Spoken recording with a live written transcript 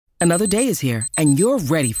Another day is here, and you're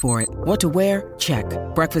ready for it. What to wear? Check.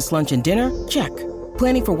 Breakfast, lunch, and dinner? Check.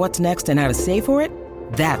 Planning for what's next and how to save for it?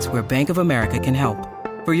 That's where Bank of America can help.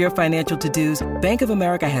 For your financial to-dos, Bank of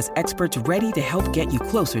America has experts ready to help get you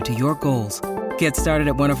closer to your goals. Get started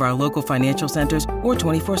at one of our local financial centers or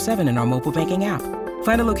 24/7 in our mobile banking app.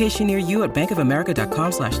 Find a location near you at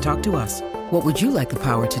bankofamerica.com/talktous. What would you like the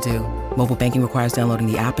power to do? Mobile banking requires downloading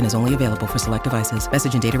the app and is only available for select devices.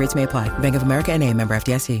 Message and data rates may apply. Bank of America N.A., member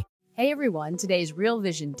FDIC. Hey everyone, today's Real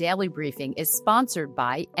Vision Daily Briefing is sponsored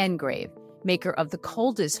by Ngrave, maker of the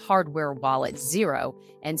coldest hardware wallet, Zero,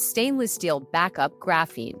 and stainless steel backup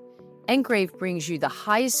Graphene. Ngrave brings you the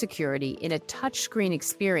highest security in a touchscreen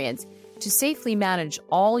experience to safely manage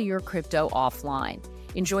all your crypto offline.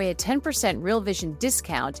 Enjoy a 10% Real Vision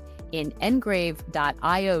discount in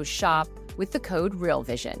ngrave.io shop with the code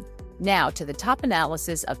RealVision. Now to the top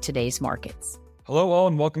analysis of today's markets. Hello all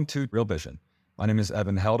and welcome to Real Vision. My name is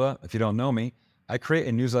Evan Helda. If you don't know me, I create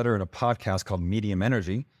a newsletter and a podcast called Medium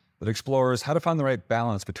Energy that explores how to find the right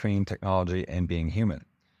balance between technology and being human.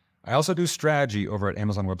 I also do strategy over at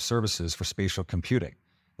Amazon Web Services for spatial computing.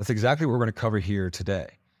 That's exactly what we're going to cover here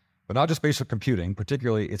today. But not just spatial computing,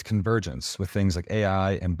 particularly its convergence with things like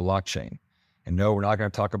AI and blockchain. And no, we're not going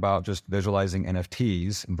to talk about just visualizing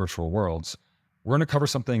NFTs in virtual worlds. We're going to cover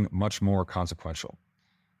something much more consequential.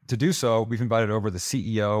 To do so, we've invited over the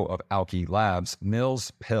CEO of Alky Labs,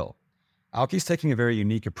 Nils Pill. Alky's taking a very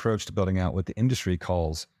unique approach to building out what the industry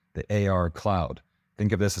calls the AR cloud.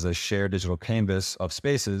 Think of this as a shared digital canvas of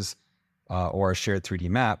spaces or a shared 3D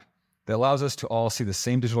map that allows us to all see the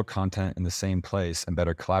same digital content in the same place and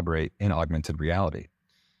better collaborate in augmented reality.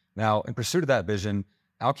 Now, in pursuit of that vision,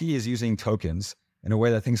 Alky is using tokens in a way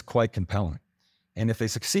that I think is quite compelling. And if they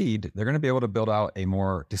succeed, they're going to be able to build out a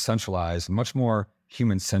more decentralized, much more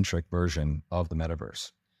human-centric version of the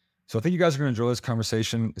metaverse. So I think you guys are going to enjoy this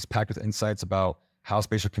conversation. It's packed with insights about how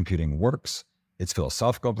spatial computing works, its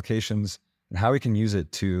philosophical implications, and how we can use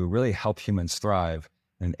it to really help humans thrive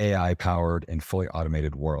in an AI-powered and fully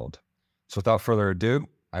automated world. So without further ado,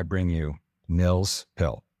 I bring you Nils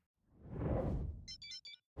Pill.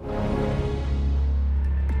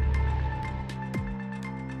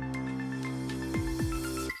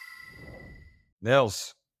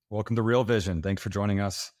 Nils, welcome to Real Vision. Thanks for joining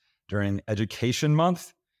us during Education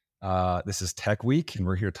Month. This is Tech Week, and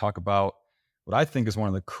we're here to talk about what I think is one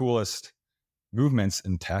of the coolest movements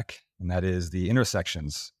in tech, and that is the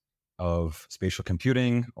intersections of spatial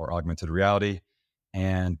computing or augmented reality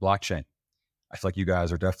and blockchain. I feel like you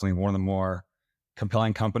guys are definitely one of the more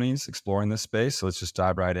compelling companies exploring this space, so let's just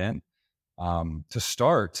dive right in. To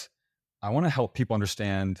start, I want to help people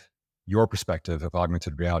understand your perspective of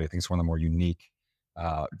augmented reality. I think it's one of the more unique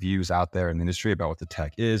views out there in the industry about what the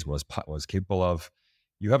tech is, what it's capable of.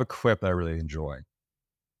 You have a quip that I really enjoy.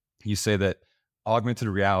 You say that augmented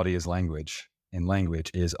reality is language, and language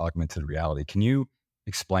is augmented reality. Can you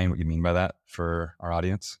explain what you mean by that for our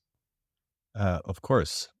audience? Of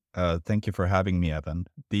course. Thank you for having me, Evan.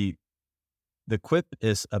 The quip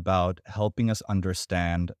is about helping us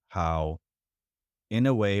understand how, in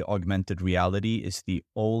a way, augmented reality is the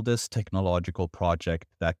oldest technological project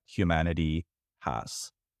that humanity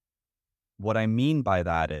has. What I mean by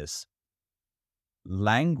that is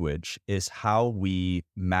language is how we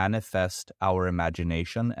manifest our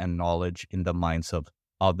imagination and knowledge in the minds of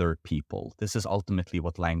other people. This is ultimately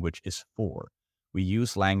what language is for. We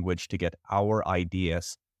use language to get our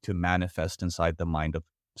ideas to manifest inside the mind of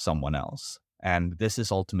someone else. And this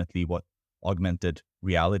is ultimately what augmented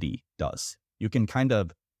reality does. You can kind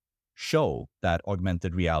of show that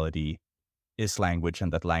augmented reality is language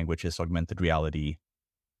and that language is augmented reality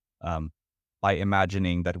by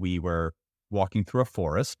imagining that we were walking through a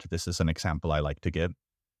forest. This is an example I like to give.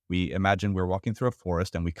 We imagine we're walking through a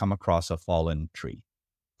forest and we come across a fallen tree.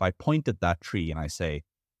 If I point at that tree and I say,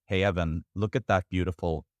 "Hey, Evan, look at that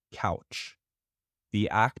beautiful couch," the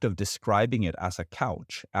act of describing it as a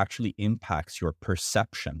couch actually impacts your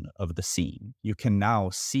perception of the scene. You can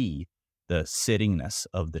now see the sittingness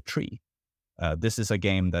of the tree. This is a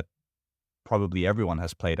game that probably everyone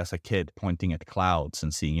has played as a kid, pointing at clouds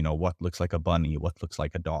and seeing, what looks like a bunny, what looks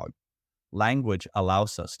like a dog. Language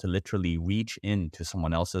allows us to literally reach into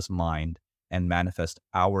someone else's mind and manifest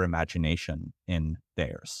our imagination in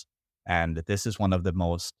theirs. And this is one of the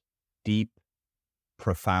most deep,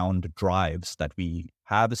 profound drives that we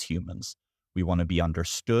have as humans. We want to be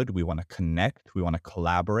understood. We want to connect. We want to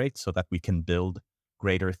collaborate so that we can build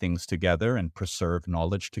greater things together and preserve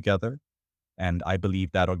knowledge together. And I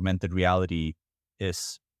believe that augmented reality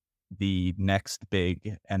is the next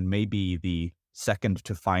big and maybe the second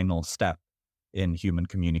to final step in human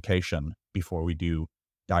communication before we do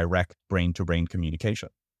direct brain-to-brain communication.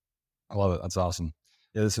 I love it. That's awesome.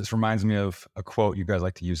 Yeah, this reminds me of a quote you guys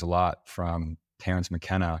like to use a lot from Terence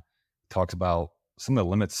McKenna. Talks about some of the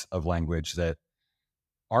limits of language that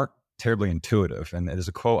aren't terribly intuitive. And there's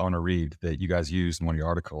a quote I want to read that you guys used in one of your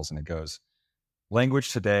articles, and it goes,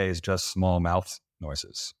 "Language today is just small mouth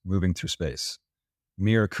noises moving through space,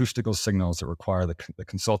 mere acoustical signals that require the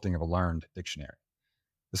consulting of a learned dictionary.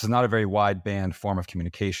 This is not a very wide-band form of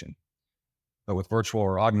communication, but with virtual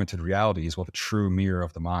or augmented realities, we'll have a true mirror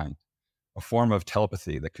of the mind, a form of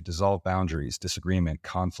telepathy that could dissolve boundaries, disagreement,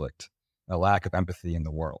 conflict, and a lack of empathy in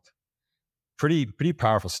the world." Pretty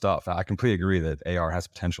powerful stuff. I completely agree that AR has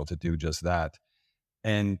potential to do just that.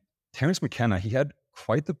 And Terence McKenna, he had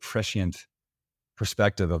quite the prescient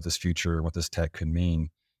perspective of this future, what this tech could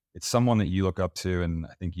mean. It's someone that you look up to, and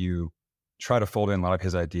I think you try to fold in a lot of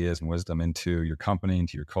his ideas and wisdom into your company,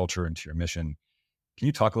 into your culture, into your mission. Can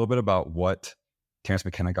you talk a little bit about what Terence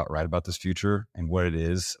McKenna got right about this future and what it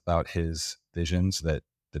is about his visions that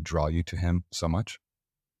draw you to him so much?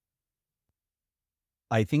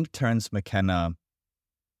 I think Terence McKenna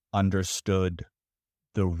understood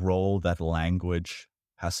the role that language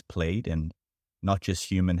has played in not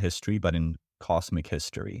just human history, but in cosmic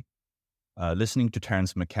history. Listening to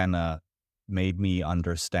Terence McKenna made me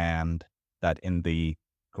understand that in the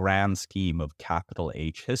grand scheme of capital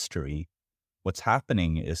H history, what's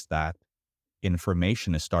happening is that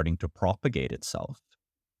information is starting to propagate itself,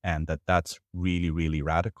 and that's really, really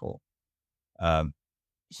radical.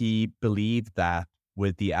 He believed that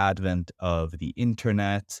with the advent of the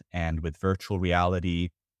internet and with virtual reality,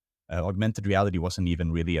 augmented reality wasn't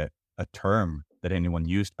even really a term that anyone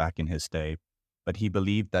used back in his day, but he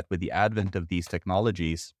believed that with the advent of these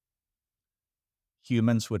technologies,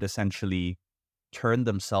 humans would essentially turn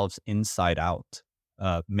themselves inside out,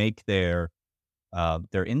 make their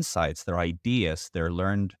insights, their ideas, their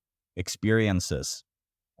learned experiences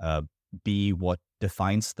be what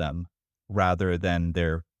defines them rather than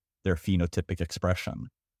their phenotypic expression.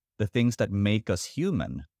 The things that make us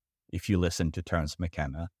human, if you listen to Terence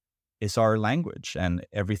McKenna, is our language and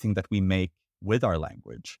everything that we make with our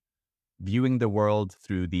language. Viewing the world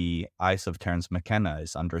through the eyes of Terence McKenna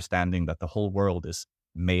is understanding that the whole world is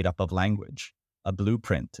made up of language. A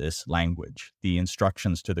blueprint is language. The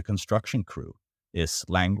instructions to the construction crew is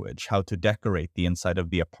language. How to decorate the inside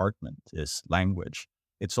of the apartment is language.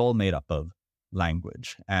 It's all made up of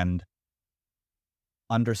language. And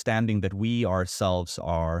understanding that we ourselves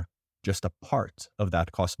are just a part of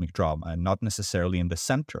that cosmic drama and not necessarily in the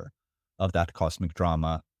center of that cosmic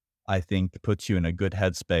drama, I think puts you in a good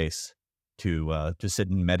headspace to sit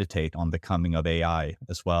and meditate on the coming of AI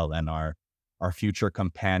as well and our future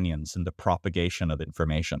companions in the propagation of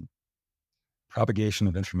information. Propagation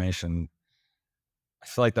of information. I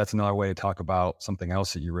feel like that's another way to talk about something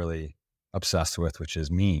else that you're really obsessed with, which is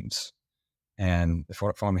memes. And if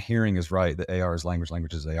what I'm hearing is right, that AR is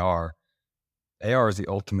language is AR. AR is the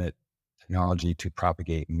ultimate technology to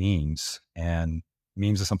propagate memes. And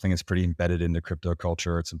memes is something that's pretty embedded into crypto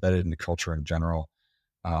culture. It's embedded into culture in general.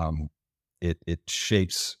 It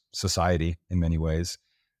shapes society in many ways.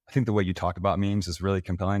 I think the way you talk about memes is really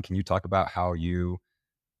compelling. Can you talk about how you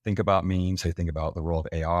think about memes, how you think about the role of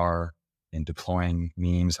AR in deploying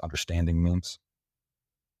memes, understanding memes?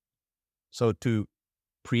 So to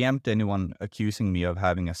preempt anyone accusing me of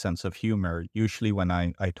having a sense of humor, usually when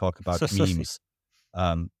I talk about memes,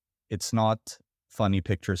 it's not funny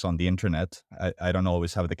pictures on the internet. I don't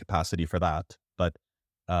always have the capacity for that. But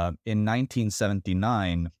in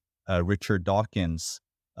 1979, Richard Dawkins,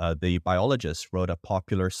 the biologist, wrote a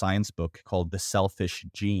popular science book called The Selfish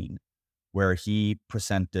Gene, where he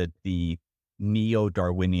presented the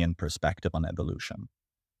neo-Darwinian perspective on evolution.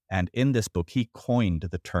 And in this book, he coined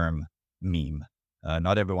the term meme.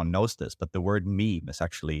 Not everyone knows this, but the word meme is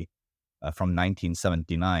actually from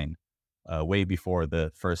 1979, way before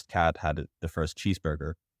the first cat had the first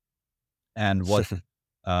cheeseburger. And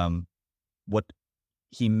what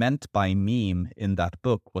he meant by meme in that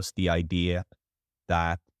book was the idea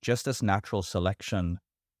that just as natural selection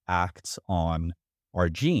acts on our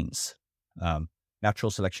genes,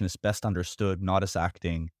 natural selection is best understood not as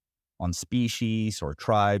acting on species or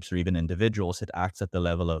tribes or even individuals. It acts at the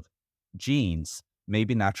level of genes.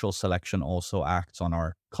 Maybe natural selection also acts on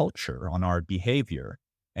our culture, on our behavior.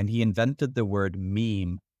 And he invented the word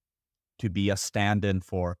meme to be a stand-in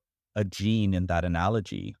for a gene in that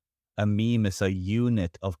analogy. A meme is a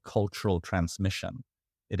unit of cultural transmission.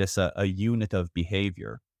 It is a unit of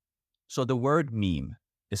behavior. So the word meme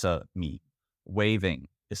is a meme. Waving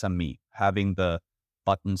is a meme. Having the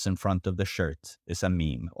buttons in front of the shirt is a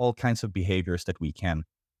meme. All kinds of behaviors that we can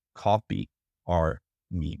copy are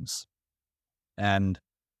memes. And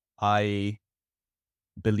I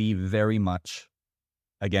believe very much,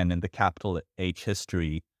 again, in the capital H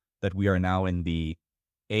history, that we are now in the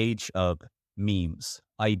age of memes,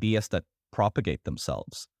 ideas that propagate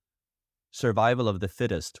themselves. Survival of the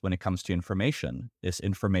fittest when it comes to information is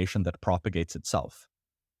information that propagates itself.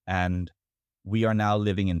 And we are now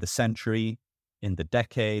living in the century, in the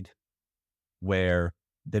decade, where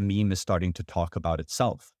the meme is starting to talk about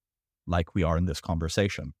itself, like we are in this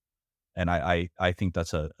conversation. And I think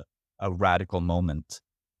that's a radical moment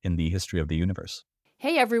in the history of the universe.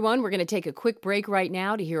 Hey everyone, we're going to take a quick break right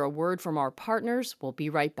now to hear a word from our partners. We'll be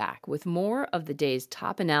right back with more of the day's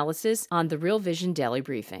top analysis on the Real Vision Daily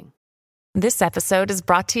Briefing. This episode is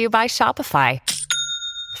brought to you by Shopify.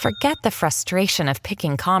 Forget the frustration of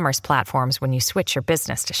picking commerce platforms when you switch your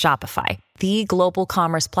business to Shopify, the global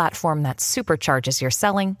commerce platform that supercharges your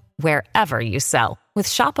selling wherever you sell. With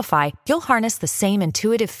Shopify, you'll harness the same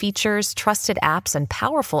intuitive features, trusted apps, and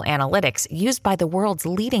powerful analytics used by the world's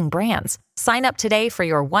leading brands. Sign up today for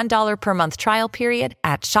your $1 per month trial period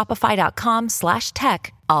at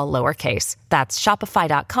shopify.com/tech, all lowercase. That's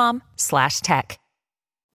shopify.com/tech.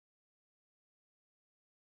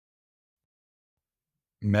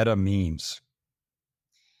 Meta memes.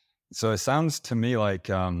 So it sounds to me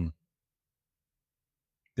like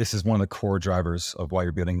this is one of the core drivers of why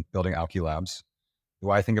you're building Alki Labs. The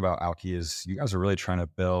way I think about Alki is you guys are really trying to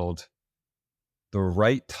build the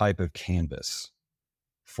right type of canvas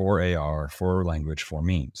for AR, for language, for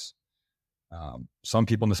memes. Some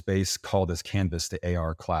people in the space call this canvas the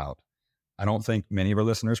AR cloud. I don't think many of our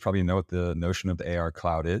listeners probably know what the notion of the AR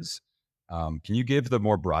cloud is. Can you give the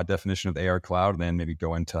more broad definition of the AR cloud and then maybe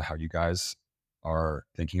go into how you guys are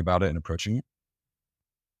thinking about it and approaching it?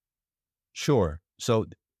 Sure. So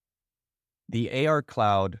the AR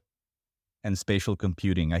cloud and spatial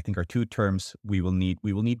computing, I think, are two terms we will need.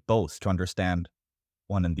 We will need both to understand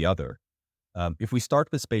one and the other. If we start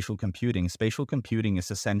with spatial computing is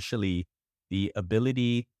essentially the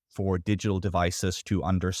ability for digital devices to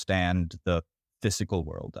understand the physical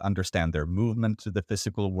world, understand their movement to the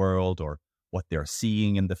physical world or what they're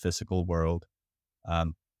seeing in the physical world,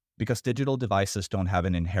 because digital devices don't have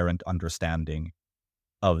an inherent understanding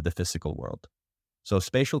of the physical world. So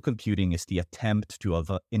spatial computing is the attempt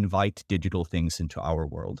to invite digital things into our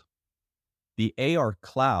world. The AR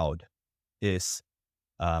cloud is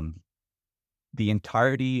the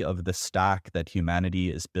entirety of the stack that humanity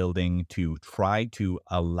is building to try to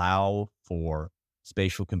allow for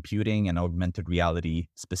spatial computing and augmented reality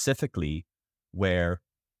specifically, where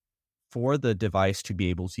for the device to be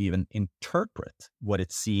able to even interpret what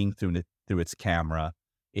it's seeing through its camera,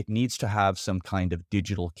 it needs to have some kind of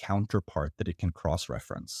digital counterpart that it can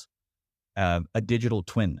cross-reference, a digital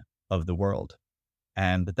twin of the world.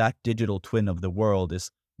 And that digital twin of the world is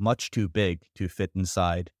much too big to fit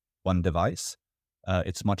inside one device.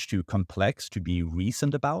 It's much too complex to be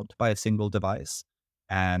reasoned about by a single device.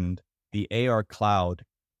 And the AR cloud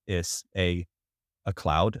is a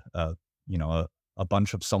cloud, a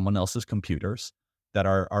bunch of someone else's computers that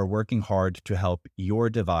are working hard to help your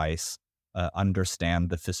device understand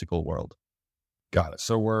the physical world. Got it.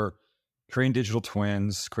 So we're creating digital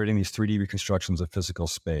twins, creating these 3D reconstructions of physical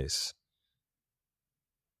space.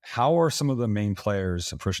 How are some of the main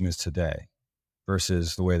players approaching this today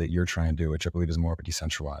versus the way that you're trying to do, which I believe is more of a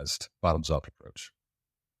decentralized, bottoms-up approach?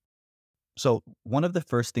 So one of the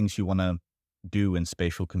first things you want to do in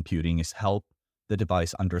spatial computing is help the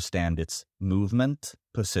device understand its movement,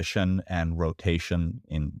 position, and rotation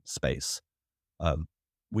in space.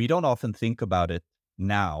 We don't often think about it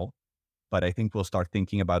now, but I think we'll start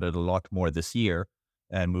thinking about it a lot more this year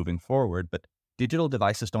and moving forward. But digital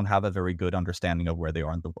devices don't have a very good understanding of where they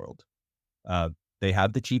are in the world. They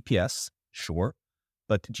have the GPS, sure,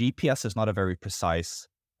 but GPS is not a very precise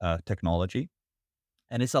technology.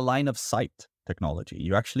 And it's a line of sight technology.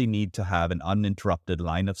 You actually need to have an uninterrupted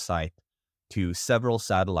line of sight to several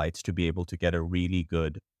satellites to be able to get a really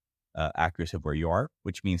good accuracy of where you are,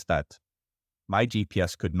 which means that my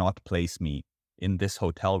GPS could not place me in this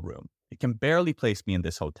hotel room. It can barely place me in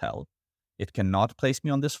this hotel. It cannot place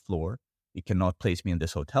me on this floor. It cannot place me in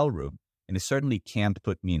this hotel room. And it certainly can't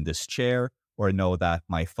put me in this chair or know that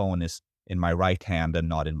my phone is in my right hand and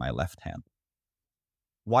not in my left hand.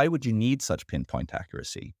 Why would you need such pinpoint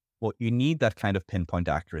accuracy? Well, you need that kind of pinpoint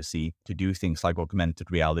accuracy to do things like augmented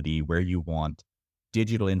reality, where you want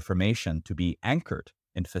digital information to be anchored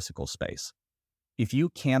in physical space. If you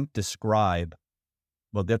can't describe,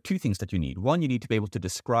 well, there are two things that you need. One, you need to be able to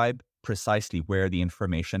describe precisely where the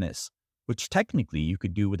information is, which technically you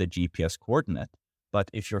could do with a GPS coordinate.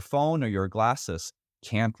 But if your phone or your glasses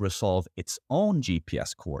can't resolve its own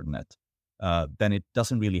GPS coordinate, then it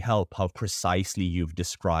doesn't really help how precisely you've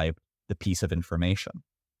described the piece of information.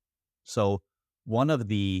 So one of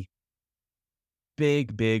the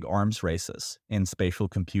big arms races in spatial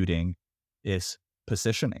computing is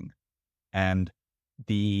positioning. And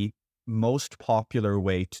the most popular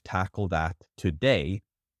way to tackle that today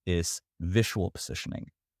is visual positioning.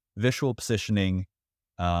 Visual positioning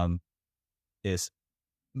is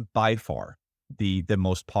by far the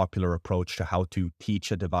most popular approach to how to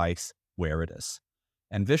teach a device where it is.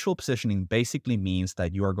 And visual positioning basically means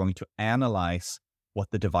that you are going to analyze what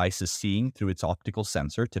the device is seeing through its optical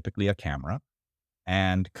sensor, typically a camera,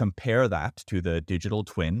 and compare that to the digital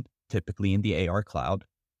twin, typically in the AR cloud,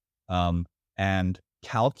 and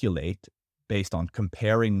calculate based on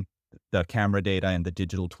comparing the camera data and the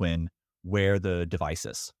digital twin where the device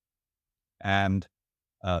is. And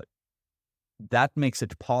that makes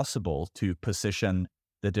it possible to position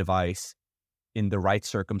the device in the right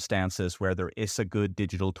circumstances where there is a good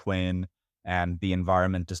digital twin and the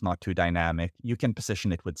environment is not too dynamic. You can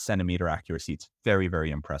position it with centimeter accuracy. It's very,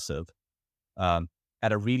 very impressive. At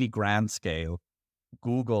a really grand scale,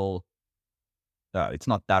 Google, it's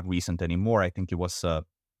not that recent anymore. I think it was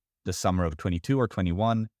the summer of 22 or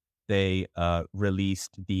 21. They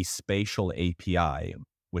released the Spatial API,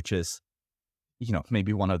 which is,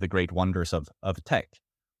 maybe one of the great wonders of tech,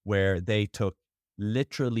 where they took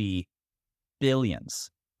literally billions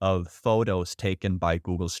of photos taken by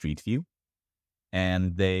Google Street View,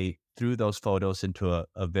 and they threw those photos into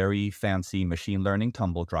a very fancy machine learning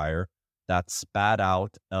tumble dryer that spat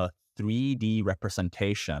out a 3D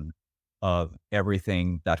representation of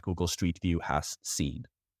everything that Google Street View has seen.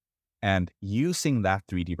 And using that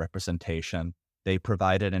 3D representation, they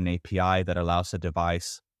provided an API that allows a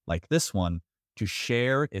device like this one to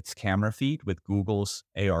share its camera feed with Google's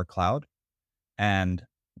AR Cloud. And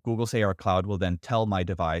Google's AR Cloud will then tell my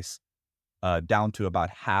device down to about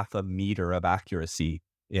 0.5 meter of accuracy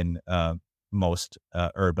in most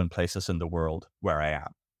urban places in the world where I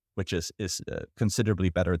am, which is considerably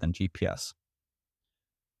better than GPS.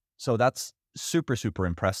 So that's super, super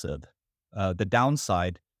impressive. The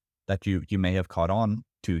downside that you may have caught on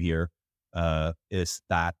to here is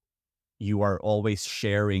that you are always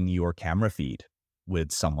sharing your camera feed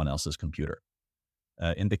with someone else's computer.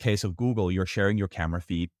 In the case of Google, you're sharing your camera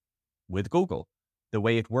feed with Google. The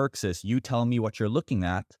way it works is you tell me what you're looking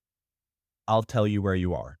at, I'll tell you where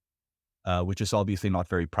you are, which is obviously not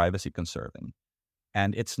very privacy conserving.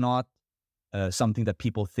 And it's not something that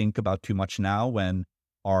people think about too much now when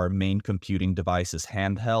our main computing device is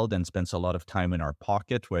handheld and spends a lot of time in our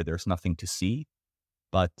pocket where there's nothing to see.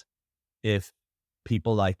 But if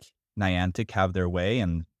people like Niantic have their way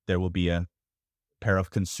and there will be a pair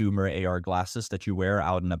of consumer AR glasses that you wear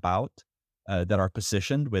out and about that are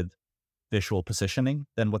positioned with visual positioning,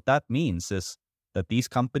 then what that means is that these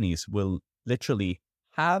companies will literally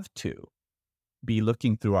have to be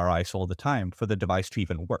looking through our eyes all the time for the device to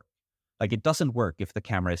even work. Like, it doesn't work if the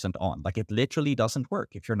camera isn't on. Like, it literally doesn't work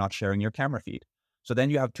if you're not sharing your camera feed. So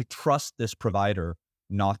then you have to trust this provider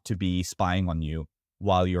not to be spying on you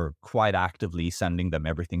while you're quite actively sending them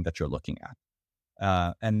everything that you're looking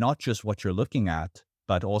at. And not just what you're looking at,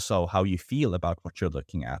 but also how you feel about what you're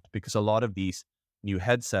looking at. Because a lot of these new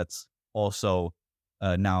headsets also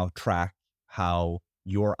now track how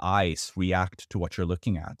your eyes react to what you're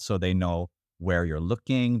looking at. So they know where you're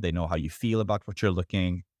looking, they know how you feel about what you're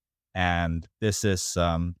looking. And this is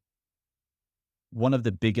one of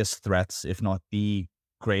the biggest threats, if not the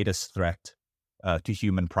greatest threat to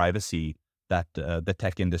human privacy that the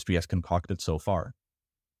tech industry has concocted so far.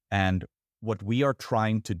 And what we are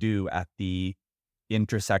trying to do at the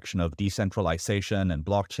intersection of decentralization and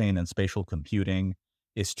blockchain and spatial computing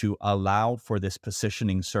is to allow for this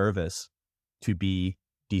positioning service to be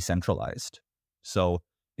decentralized. So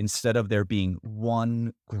instead of there being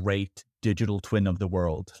one great digital twin of the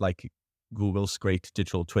world, like Google's great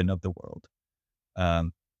digital twin of the world,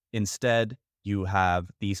 instead you have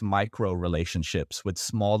these micro relationships with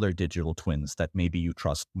smaller digital twins that maybe you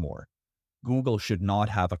trust more. Google should not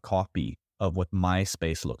have a copy of what my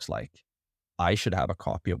space looks like. I should have a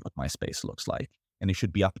copy of what my space looks like. And it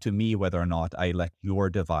should be up to me whether or not I let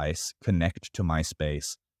your device connect to my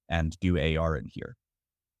space and do AR in here.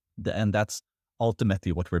 And that's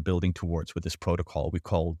ultimately what we're building towards with this protocol we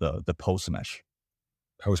call the pose mesh.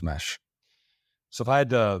 Pose mesh. So if I had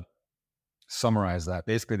to summarize that,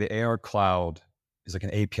 basically the AR cloud is like an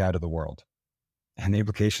API to the world. And the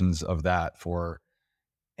implications of that for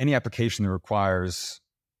any application that requires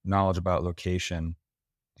knowledge about location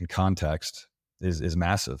and context is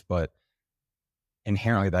massive. But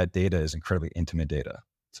inherently that data is incredibly intimate data.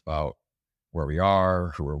 It's about where we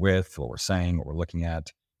are, who we're with, what we're saying, what we're looking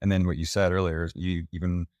at. And then what you said earlier,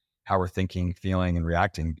 even how we're thinking, feeling, and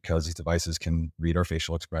reacting, because these devices can read our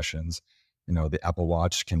facial expressions. The Apple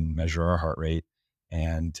Watch can measure our heart rate,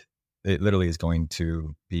 and it literally is going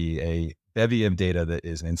to be a bevy of data that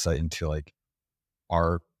is an insight into like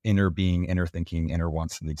our inner being, inner thinking, inner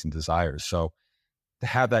wants, needs, and desires. So to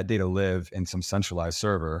have that data live in some centralized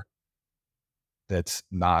server that's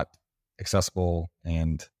not accessible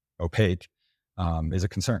and opaque is a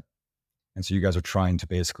concern. And so you guys are trying to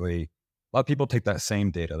basically let people take that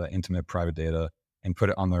same data, that intimate private data, and put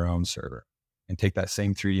it on their own server, and take that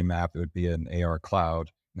same 3D map that would be an AR cloud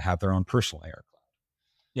and have their own personal AR cloud.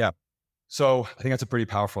 Yeah. So I think that's a pretty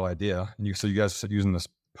powerful idea. And so you guys are using this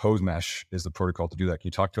Pose Mesh is the protocol to do that. Can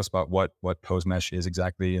you talk to us about what Pose Mesh is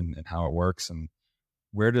exactly and how it works, and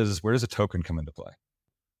where does a token come into play?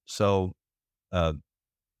 So the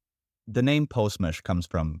name Pose Mesh comes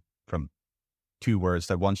from two words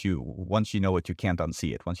that once you know it, you can't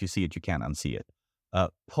unsee it. Once you see it, you can't unsee it.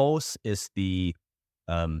 Pose is the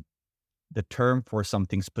term for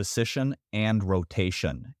something's position and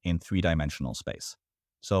rotation in 3-dimensional space.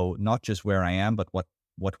 So not just where I am, but what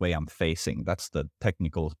way I'm facing. That's the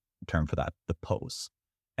technical term for that, the pose.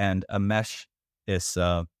 And a mesh is,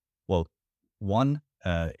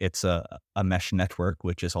 it's a mesh network,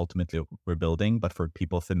 which is ultimately what we're building. But for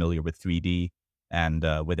people familiar with 3D and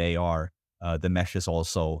with AR, the mesh is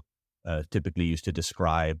also typically used to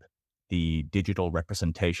describe the digital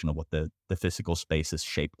representation of what the physical space is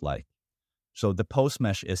shaped like. So the pose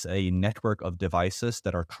mesh is a network of devices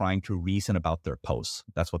that are trying to reason about their pose.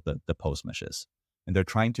 That's what the pose mesh is. And they're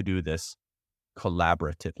trying to do this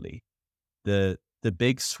collaboratively. The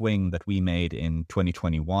big swing that we made in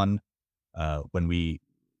 2021, when we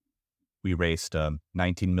raised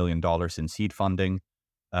 $19 million in seed funding,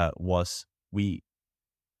 was we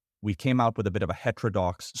came out with a bit of a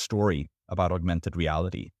heterodox story about augmented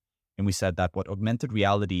reality. And we said that what augmented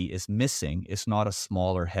reality is missing is not a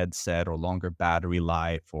smaller headset or longer battery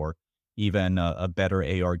life or even a better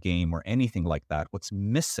AR game or anything like that. What's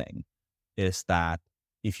missing is that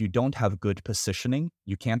if you don't have good positioning,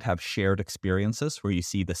 you can't have shared experiences where you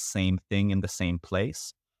see the same thing in the same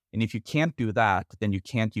place. And if you can't do that, then you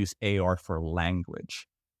can't use AR for language.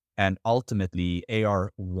 And ultimately,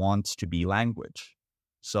 AR wants to be language.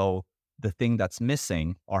 So the thing that's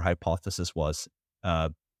missing, our hypothesis was,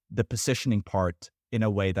 the positioning part in a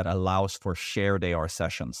way that allows for shared AR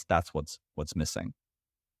sessions. That's what's missing.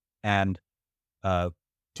 And to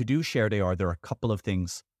do shared AR, there are a couple of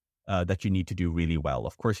things that you need to do really well.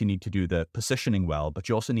 Of course, you need to do the positioning well, but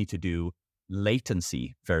you also need to do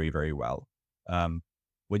latency very, very well.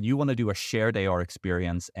 When you want to do a shared AR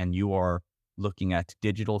experience and you are looking at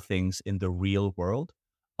digital things in the real world,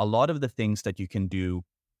 a lot of the things that you can do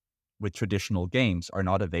with traditional games are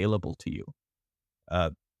not available to you.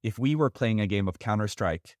 If we were playing a game of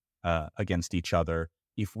Counter-Strike against each other,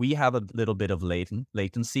 if we have a little bit of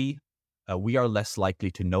latency, we are less likely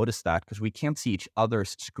to notice that because we can't see each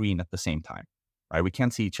other's screen at the same time, right? We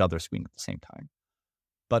can't see each other's screen at the same time.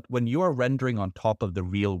 But when you are rendering on top of the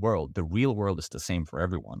real world is the same for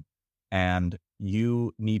everyone. And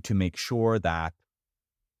you need to make sure that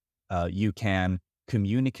you can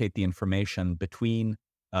communicate the information between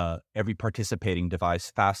every participating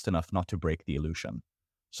device fast enough not to break the illusion.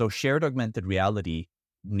 So shared augmented reality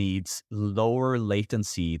needs lower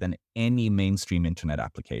latency than any mainstream internet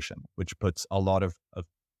application, which puts a lot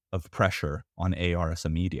of pressure on AR as a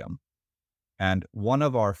medium. And one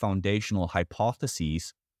of our foundational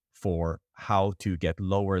hypotheses for how to get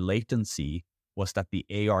lower latency was that the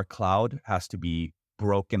AR cloud has to be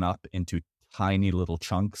broken up into tiny little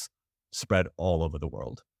chunks spread all over the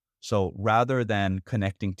world. So rather than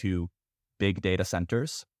connecting to big data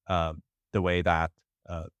centers, the way that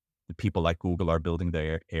the people like Google are building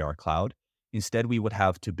their AR cloud, instead we would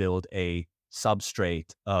have to build a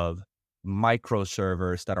substrate of micro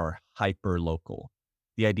servers that are hyper local.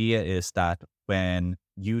 The idea is that when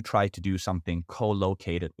you try to do something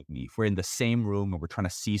co-located with me, if we're in the same room and we're trying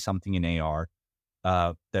to see something in AR,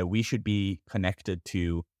 that we should be connected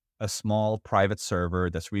to a small private server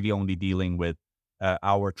that's really only dealing with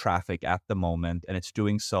our traffic at the moment, and it's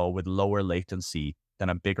doing so with lower latency than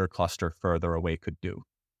a bigger cluster further away could do.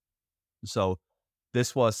 So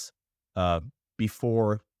this was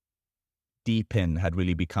before DPIN had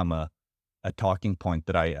really become a talking point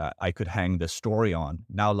that I could hang the story on.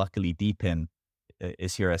 Now, luckily, DPIN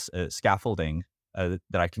is here as scaffolding that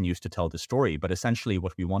I can use to tell the story. But essentially,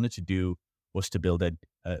 what we wanted to do was to build a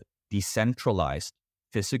decentralized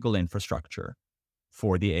physical infrastructure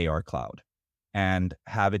for the AR cloud. and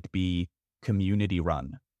have it be community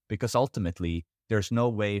run. Because ultimately, there's no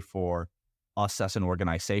way for us as an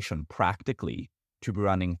organization practically to be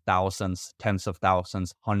running thousands, tens of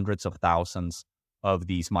thousands, hundreds of thousands of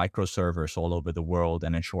these microservers all over the world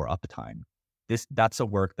and ensure uptime. That's a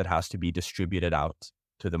work that has to be distributed out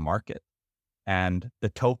to the market. And the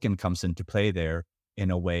token comes into play there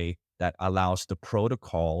in a way that allows the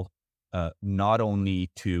protocol not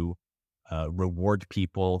only to reward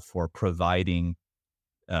people for providing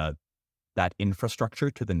that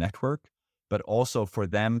infrastructure to the network, but also for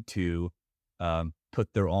them to put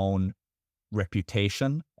their own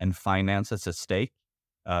reputation and finances at stake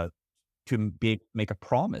to make a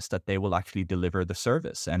promise that they will actually deliver the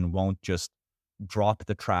service and won't just drop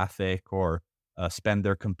the traffic or spend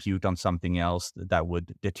their compute on something else that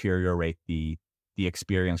would deteriorate the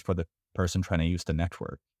experience for the person trying to use the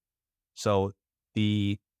network. So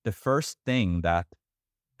the first thing that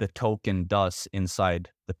the token does inside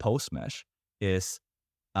the Postmesh is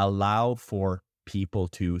allow for people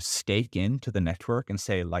to stake into the network and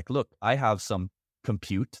say, like, look, I have some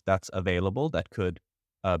compute that's available that could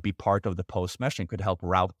be part of the Postmesh and could help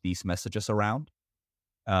route these messages around,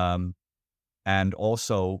 and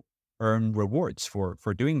also earn rewards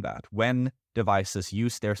for doing that. When devices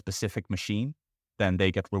use their specific machine, then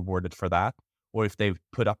they get rewarded for that. Or if they've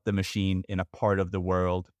put up the machine in a part of the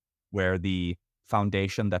world where the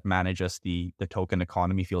foundation that manages the token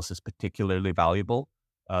economy feels is particularly valuable,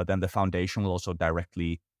 then the foundation will also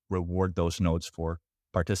directly reward those nodes for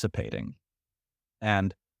participating.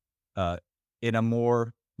 And in a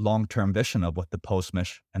more long-term vision of what the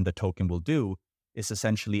Postmesh and the token will do is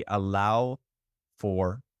essentially allow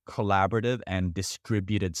for collaborative and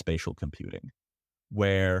distributed spatial computing,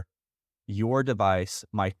 where your device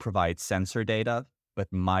might provide sensor data, but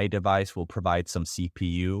my device will provide some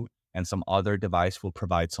CPU and some other device will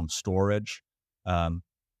provide some storage.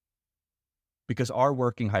 Because our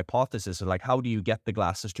working hypothesis is like, how do you get the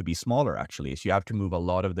glasses to be smaller actually? So you have to move a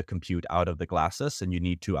lot of the compute out of the glasses and you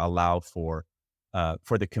need to allow for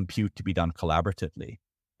the compute to be done collaboratively.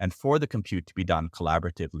 And for the compute to be done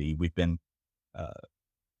collaboratively, we've been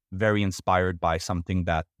very inspired by something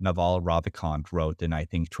that Naval Ravikant wrote in, I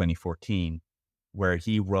think, 2014, where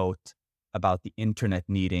he wrote about the internet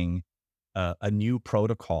needing a new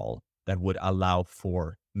protocol that would allow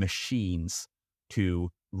for machines to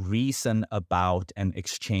reason about and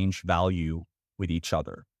exchange value with each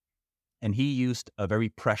other. And he used a very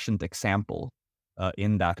prescient example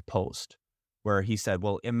in that post where he said,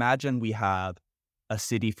 well, imagine we have a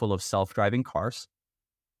city full of self-driving cars,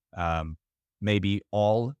 maybe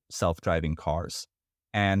all self-driving cars,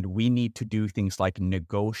 and we need to do things like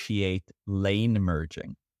negotiate lane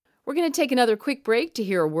merging. We're going to take another quick break to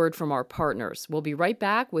hear a word from our partners. We'll be right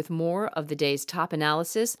back with more of the day's top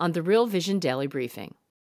analysis on the Real Vision Daily Briefing.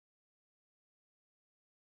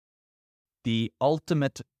 The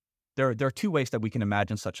ultimate, there are two ways that we can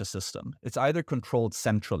imagine such a system. It's either controlled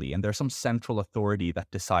centrally, and there's some central authority that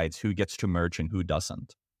decides who gets to merge and who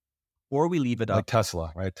doesn't. Or we leave it up. Like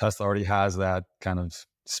Tesla, right? Tesla already has that kind of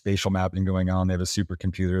spatial mapping going on. They have a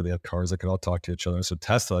supercomputer. They have cars that could all talk to each other. So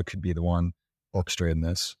Tesla could be the one orchestrating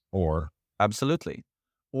this, or... Absolutely.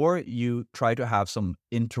 Or you try to have some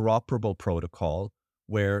interoperable protocol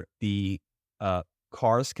where the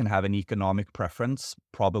cars can have an economic preference,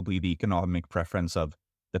 probably the economic preference of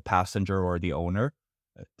the passenger or the owner.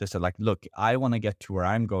 They say like, look, I want to get to where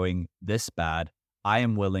I'm going this bad. I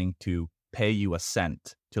am willing to pay you a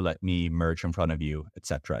cent to let me merge in front of you,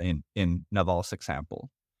 etc. In Naval's example.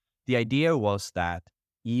 The idea was that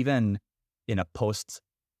even in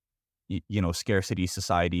a scarcity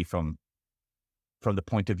society from the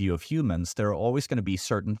point of view of humans, there are always going to be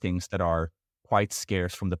certain things that are quite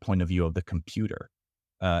scarce from the point of view of the computer,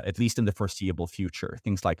 at least in the foreseeable future.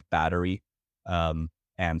 Things like battery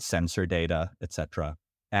and sensor data, etc.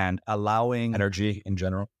 And allowing... energy in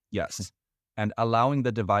general. Yes. And allowing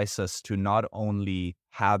the devices to not only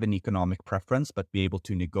have an economic preference, but be able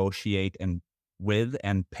to negotiate with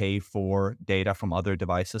and pay for data from other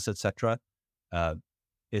devices, etc.,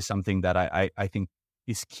 is something that I think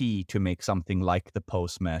is key to make something like the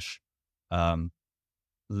Postmesh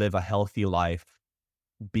live a healthy life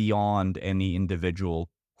beyond any individual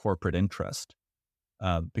corporate interest.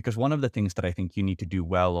 Because one of the things that I think you need to do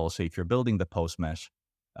well also if you're building the Postmesh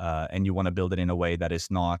and you want to build it in a way that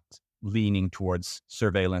is not leaning towards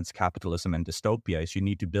surveillance, capitalism, and dystopia is you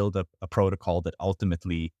need to build a protocol that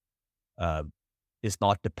ultimately is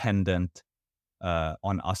not dependent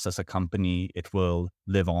on us as a company. It will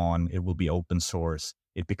live on. It will be open source.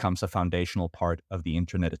 It becomes a foundational part of the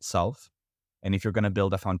internet itself. And if you're going to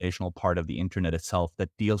build a foundational part of the internet itself that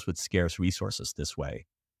deals with scarce resources this way,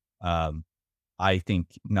 I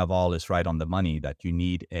think Naval is right on the money that you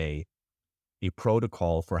need a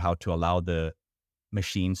protocol for how to allow the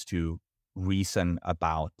machines to reason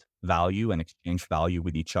about value and exchange value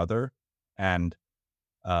with each other. And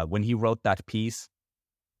when he wrote that piece,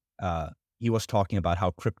 he was talking about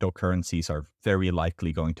how cryptocurrencies are very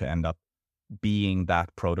likely going to end up being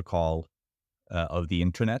that protocol of the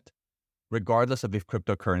internet. Regardless of if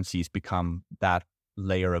cryptocurrencies become that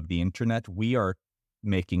layer of the internet, we are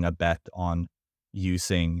making a bet on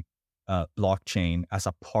using blockchain as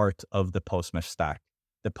a part of the Postmesh stack.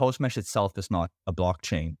 The Postmesh itself is not a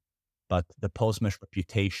blockchain, but the Postmesh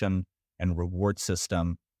reputation and reward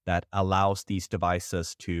system that allows these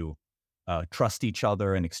devices to trust each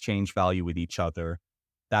other and exchange value with each other,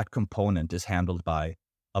 that component is handled by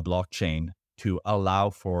a blockchain to allow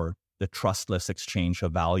for the trustless exchange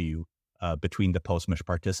of value between the Postmesh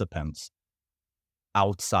participants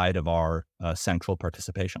outside of our central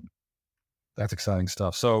participation. That's exciting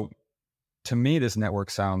stuff. So to me, this network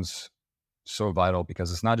sounds so vital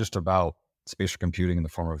because it's not just about spatial computing in the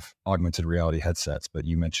form of augmented reality headsets, but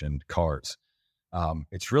you mentioned cars.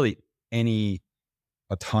 It's really any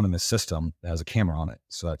autonomous system that has a camera on it.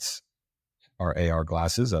 So that's our AR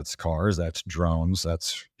glasses, that's cars, that's drones,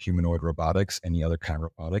 that's humanoid robotics, any other kind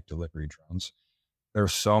of robotic delivery drones. There are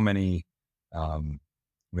so many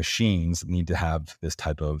machines that need to have this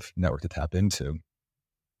type of network to tap into.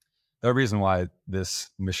 The reason why this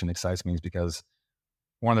mission excites me is because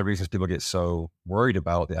one of the reasons people get so worried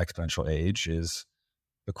about the exponential age is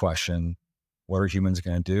the question, what are humans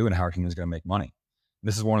going to do and how are humans going to make money?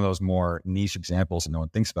 This is one of those more niche examples that no one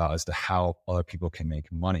thinks about as to how other people can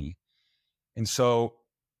make money. And so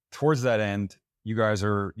towards that end, you guys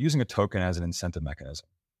are using a token as an incentive mechanism.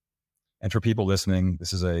 And for people listening,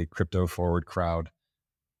 this is a crypto forward crowd.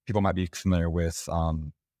 People might be familiar with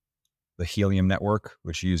the Helium network,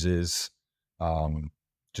 which uses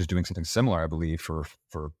just doing something similar, I believe, for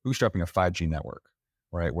bootstrapping a 5G network,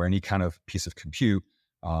 right? Where any kind of piece of compute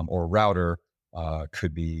or router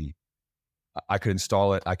could be, I could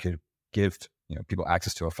install it. I could give people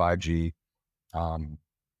access to a 5G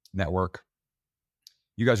network.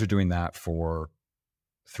 You guys are doing that for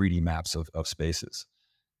 3D maps of spaces.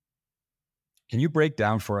 Can you break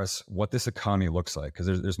down for us what this economy looks like? Because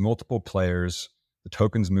there's multiple players. The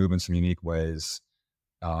tokens move in some unique ways.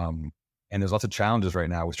 And there's lots of challenges right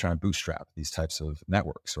now with trying to bootstrap these types of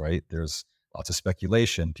networks, right? There's lots of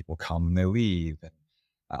speculation. People come and they leave. And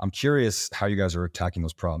I'm curious how you guys are attacking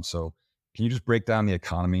those problems. So can you just break down the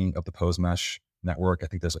economy of the Postmesh network? I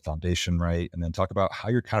think there's a foundation, right? And then talk about how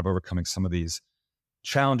you're kind of overcoming some of these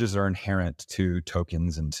challenges that are inherent to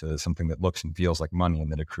tokens and to something that looks and feels like money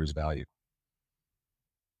and that accrues value.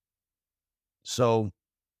 So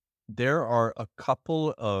there are a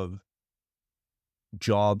couple of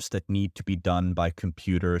jobs that need to be done by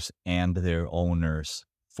computers and their owners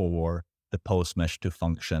for the Postmesh to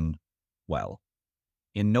function well.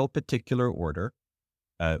 In no particular order,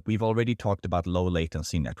 we've already talked about low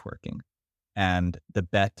latency networking and the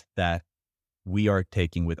bet that we are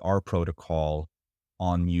taking with our protocol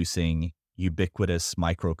on using ubiquitous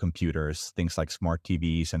microcomputers, things like smart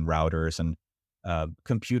TVs and routers and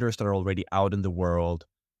computers that are already out in the world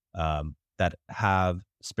that have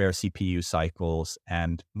spare CPU cycles,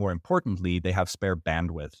 and more importantly, they have spare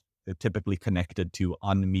bandwidth. They're typically connected to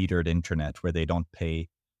unmetered internet where they don't pay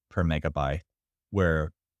per megabyte,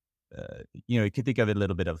 where you can think of it a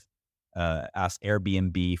little bit of as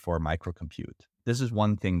Airbnb for microcompute. This is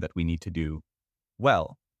one thing that we need to do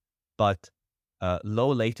well, but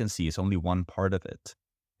low latency is only one part of it.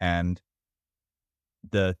 And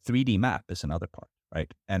the 3D map is another part,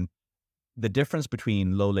 right? And the difference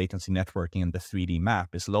between low latency networking and the 3D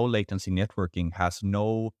map is low latency networking has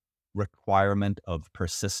no requirement of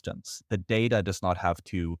persistence. The data does not have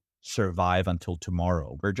to survive until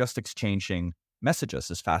tomorrow. We're just exchanging messages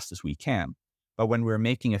as fast as we can. But when we're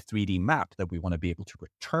making a 3D map that we want to be able to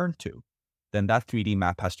return to, then that 3D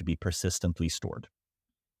map has to be persistently stored.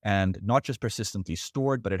 And not just persistently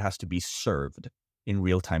stored, but it has to be served in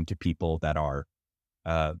real time to people that are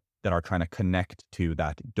trying to connect to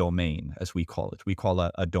that domain, as we call it. We call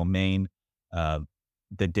a domain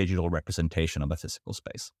the digital representation of a physical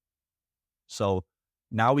space. So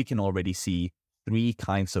now we can already see three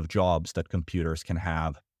kinds of jobs that computers can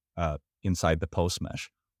have inside the Postmesh.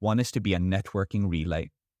 One is to be a networking relay.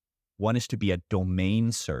 One is to be a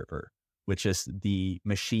domain server, which is the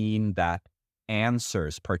machine that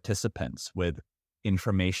answers participants with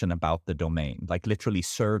information about the domain, like literally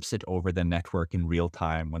serves it over the network in real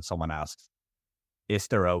time when someone asks, is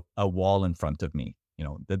there a wall in front of me?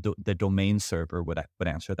 The domain server would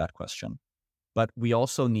answer that question. But we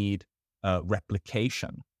also need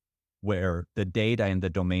replication, where the data in the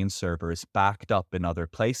domain server is backed up in other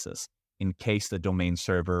places in case the domain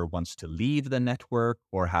server wants to leave the network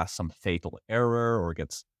or has some fatal error or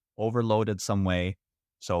gets overloaded some way.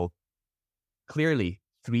 So clearly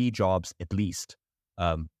 3 jobs at least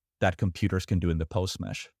that computers can do in the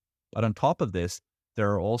post-mesh. But on top of this,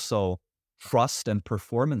 there are also trust and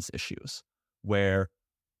performance issues where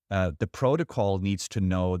the protocol needs to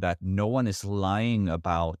know that no one is lying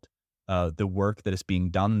about the work that is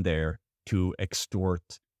being done there to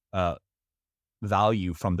extort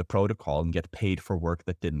value from the protocol and get paid for work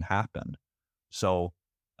that didn't happen. So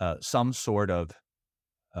some sort of,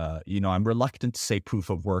 I'm reluctant to say proof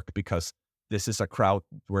of work because this is a crowd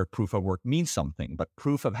where proof of work means something, but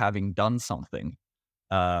proof of having done something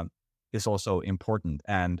is also important.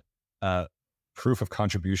 And proof of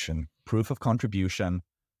contribution.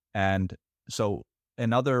 And so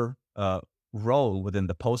another role within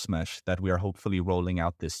the post-mesh that we are hopefully rolling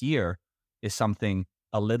out this year is something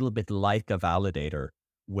a little bit like a validator,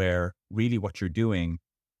 where really what you're doing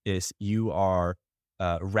is you are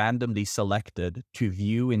randomly selected to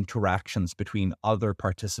view interactions between other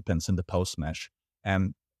participants in the post-mesh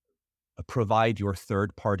and provide your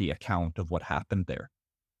third-party account of what happened there,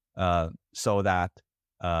 so that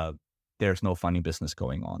there's no funny business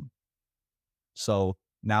going on. So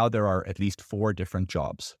now there are at least 4 different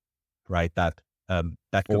jobs, right? That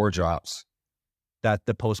 4 jobs that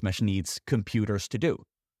the post-mesh needs computers to do,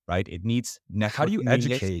 right? It needs network. How do you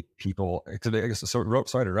educate people? Sorry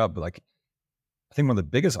to interrupt, but I think one of the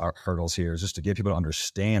biggest hurdles here is just to get people to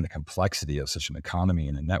understand the complexity of such an economy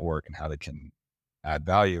and a network and how they can add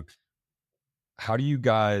value. How do you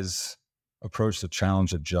guys approach the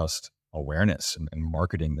challenge of just awareness and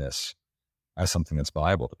marketing this as something that's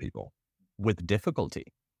valuable to people? With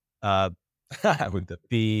difficulty. With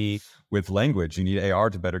language, you need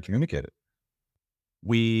AR to better communicate it.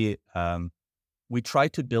 We try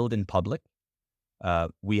to build in public.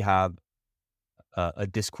 We have a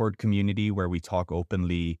Discord community where we talk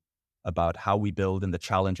openly about how we build and the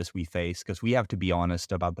challenges we face, because we have to be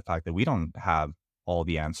honest about the fact that we don't have all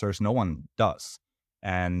the answers. No one does.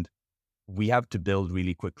 And we have to build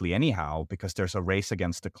really quickly anyhow, because there's a race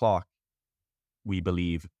against the clock, we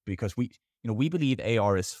believe, because we believe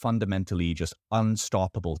AR is fundamentally just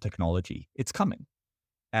unstoppable technology. It's coming.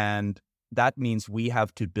 And that means we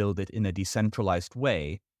have to build it in a decentralized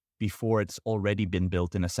way before it's already been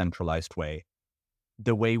built in a centralized way.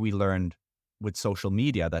 The way we learned with social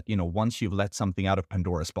media that, once you've let something out of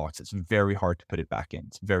Pandora's box, it's very hard to put it back in.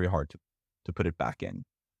 It's very hard to put it back in.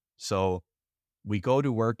 So we go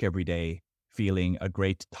to work every day feeling a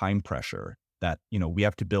great time pressure that, we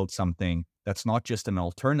have to build something that's not just an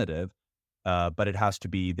alternative, but it has to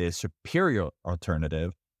be the superior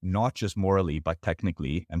alternative, not just morally, but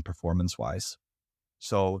technically and performance-wise.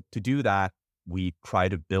 So to do that, we try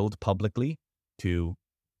to build publicly, to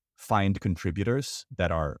find contributors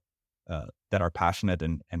that are passionate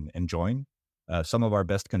and join. Some of our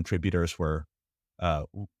best contributors were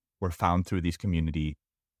found through these community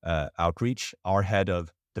outreach. Our head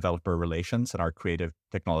of developer relations and our creative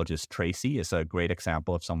technologist, Tracy, is a great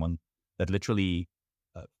example of someone that literally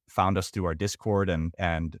found us through our Discord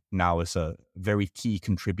and now is a very key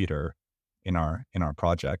contributor in our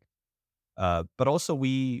project. But also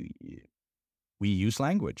we use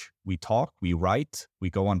language. We talk, we write, we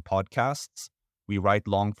go on podcasts, we write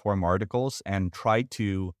long form articles and try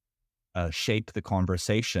to shape the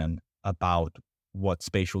conversation about what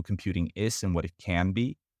spatial computing is and what it can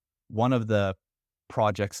be. One of the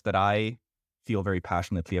projects that I feel very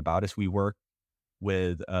passionately about is we work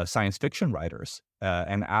with science fiction writers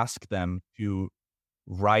and ask them to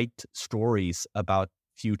write stories about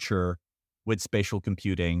future with spatial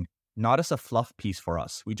computing, not as a fluff piece for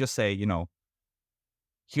us. We just say,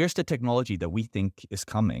 here's the technology that we think is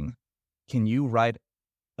coming. Can you write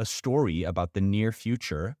a story about the near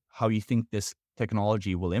future, how you think this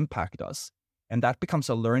technology will impact us? And that becomes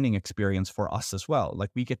a learning experience for us as well.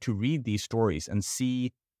 Like, we get to read these stories and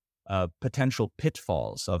see potential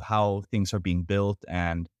pitfalls of how things are being built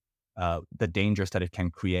and the dangers that it can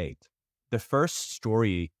create. The first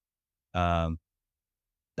story that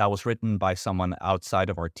was written by someone outside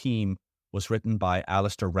of our team was written by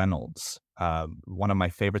Alastair Reynolds, one of my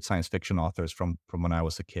favorite science fiction authors from when I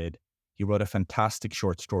was a kid. He wrote a fantastic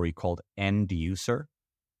short story called End User,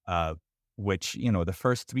 which, the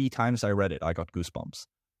first 3 times I read it, I got goosebumps,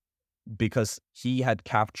 because he had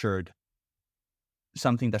captured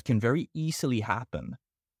something that can very easily happen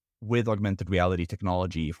with augmented reality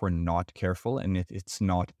technology, if we're not careful and if it's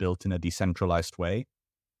not built in a decentralized way.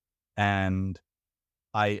 And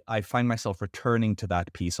I find myself returning to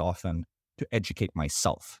that piece often to educate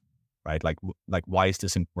myself, right? Like why is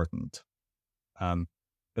this important?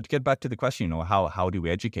 But to get back to the question, how do we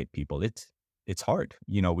educate people? It's hard.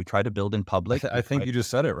 We try to build in public. I think you just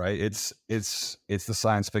said it, right? It's the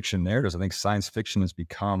science fiction narratives. I think science fiction has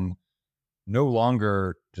become no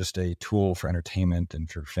longer just a tool for entertainment and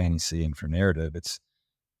for fantasy and for narrative.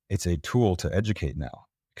 It's a tool to educate now,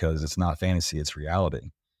 because it's not fantasy, it's reality.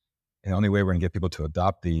 And the only way we're going to get people to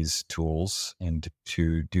adopt these tools and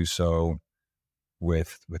to do so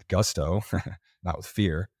with gusto, not with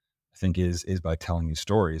fear, I think is by telling you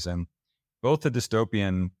stories. And both the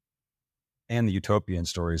dystopian and the utopian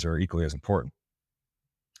stories are equally as important,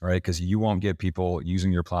 right? Because you won't get people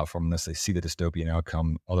using your platform unless they see the dystopian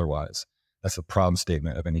outcome otherwise. That's the problem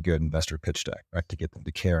statement of any good investor pitch deck, right? To get them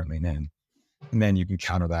to care and lean in. And then you can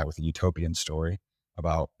counter that with a utopian story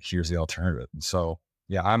about here's the alternative. And so,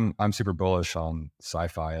 yeah, I'm super bullish on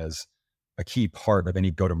sci-fi as a key part of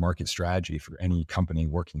any go-to-market strategy for any company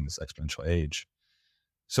working in this exponential age.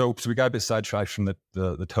 So we got a bit sidetracked from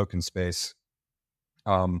the token space.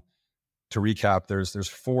 To recap, there's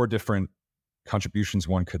 4 different contributions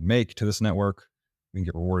one could make to this network. We can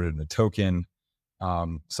get rewarded in a token.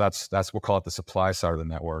 So that's we'll call it the supply side of the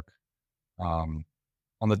network. On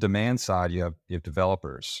the demand side, you have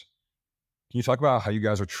developers. Can you talk about how you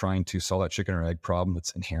guys are trying to solve that chicken or egg problem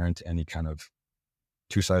that's inherent to any kind of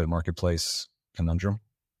two-sided marketplace conundrum?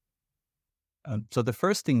 So the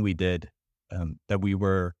first thing we did that we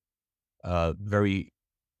were very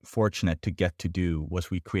fortunate to get to do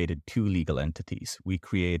was we created 2 legal entities. We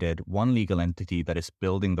created one legal entity that is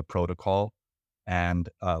building the protocol and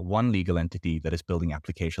one legal entity that is building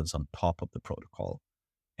applications on top of the protocol.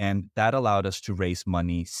 And that allowed us to raise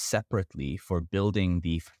money separately for building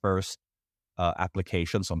the first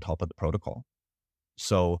applications on top of the protocol.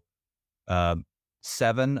 So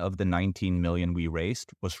 7 of the 19 million we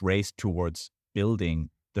raised was raised towards building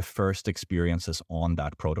the first experiences on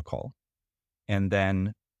that protocol. And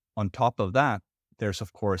then on top of that, there's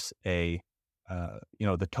of course the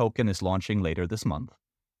token is launching later this month.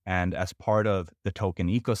 And as part of the token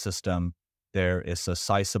ecosystem, there is a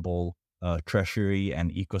sizable treasury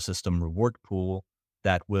and ecosystem reward pool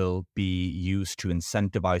that will be used to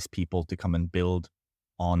incentivize people to come and build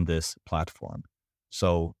on this platform.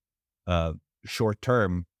 So short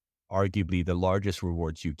term, arguably the largest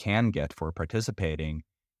rewards you can get for participating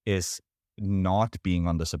is not being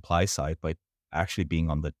on the supply side, but actually being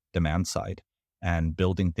on the demand side and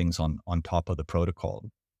building things on top of the protocol.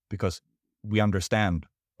 Because we understand,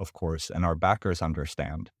 of course, and our backers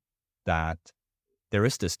understand that there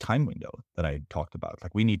is this time window that I talked about.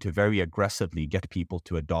 Like we need to very aggressively get people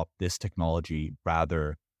to adopt this technology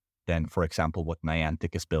rather than, for example, what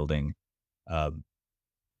Niantic is building. Or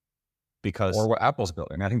what Apple's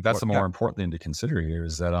building. I think that's the more important thing to consider here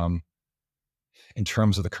is that in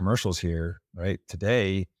terms of the commercials here, right?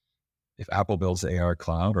 Today, if Apple builds the AR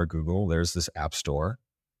cloud or Google, there's this app store.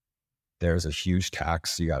 There's a huge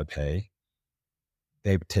tax you got to pay.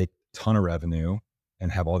 They take a ton of revenue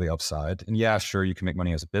and have all the upside. And yeah, sure, you can make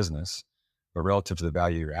money as a business, but relative to the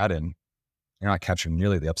value you're adding, you're not capturing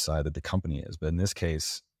nearly the upside that the company is. But in this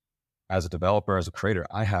case, as a developer, as a creator,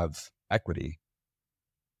 I have equity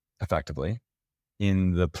effectively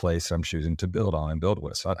in the place I'm choosing to build on and build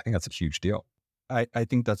with. So I think that's a huge deal. I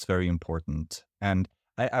think that's very important. And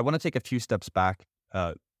I want to take a few steps back,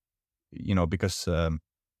 because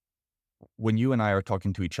when you and I are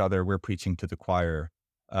talking to each other, we're preaching to the choir.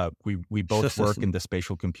 We both work in the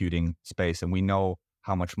spatial computing space, and we know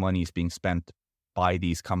how much money is being spent by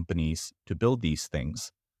these companies to build these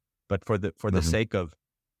things. But for the sake of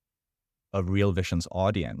Real Vision's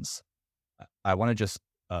audience, I want to just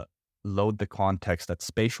load the context that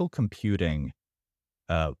spatial computing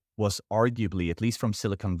was arguably, at least from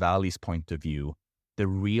Silicon Valley's point of view, the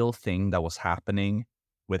real thing that was happening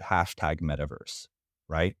with #metaverse,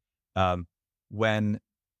 right? When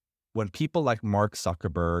people like Mark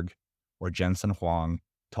Zuckerberg or Jensen Huang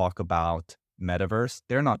talk about metaverse,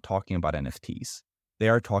 they're not talking about NFTs. They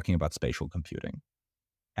are talking about spatial computing.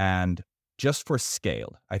 And just for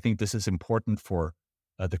scale, I think this is important for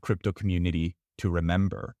the crypto community to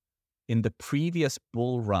remember. In the previous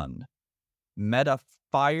bull run, Meta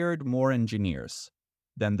fired more engineers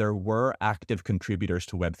than there were active contributors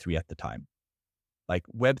to Web3 at the time. Like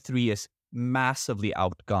Web3 is massively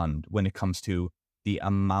outgunned when it comes to the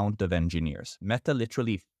amount of engineers. Meta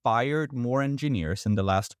literally fired more engineers in the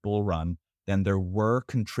last bull run than there were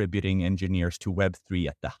contributing engineers to Web3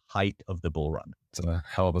 at the height of the bull run. It's a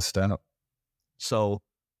hell of a stat. So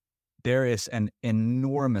there is an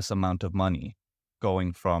enormous amount of money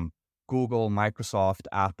going from Google, Microsoft,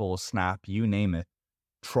 Apple, Snap, you name it,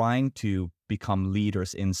 trying to become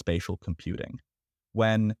leaders in spatial computing.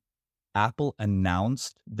 When Apple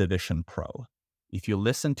announced the Vision Pro, if you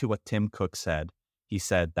listen to what Tim Cook said, he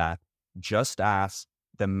said that just as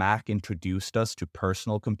the Mac introduced us to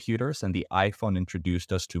personal computers and the iPhone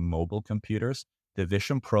introduced us to mobile computers, the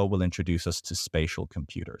Vision Pro will introduce us to spatial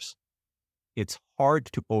computers. It's hard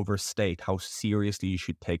to overstate how seriously you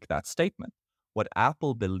should take that statement. What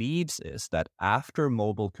Apple believes is that after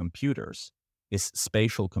mobile computers is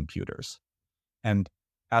spatial computers. And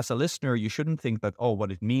as a listener, you shouldn't think that, oh,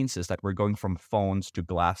 what it means is that we're going from phones to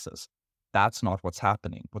glasses. That's not what's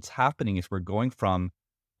happening. What's happening is we're going from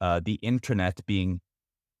the internet being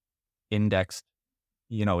indexed,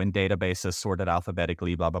 in databases, sorted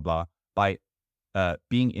alphabetically, blah, blah, blah, by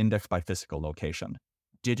being indexed by physical location.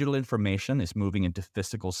 Digital information is moving into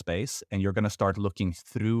physical space, and you're going to start looking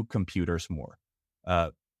through computers more.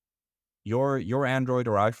 Your Android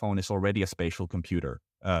or iPhone is already a spatial computer.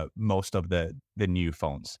 Most of the new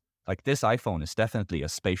phones, like this iPhone, is definitely a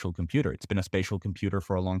spatial computer. It's been a spatial computer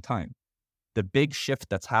for a long time. The big shift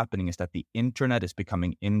that's happening is that the internet is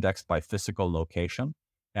becoming indexed by physical location,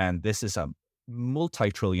 and this is a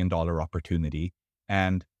multi-trillion-dollar opportunity.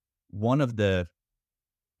 And one of the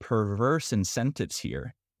perverse incentives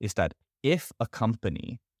here is that if a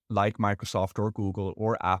company like Microsoft or Google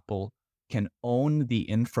or Apple can own the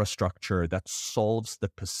infrastructure that solves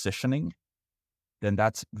the positioning, then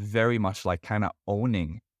that's very much like kind of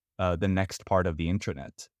owning the next part of the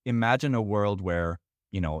internet. Imagine a world where,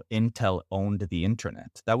 Intel owned the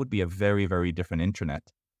internet. That would be a very, very different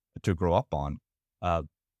internet to grow up on.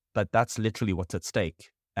 But that's literally what's at stake,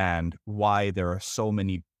 and why there are so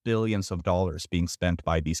many billions of dollars being spent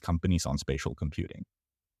by these companies on spatial computing.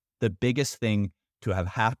 The biggest thing to have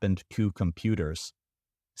happened to computers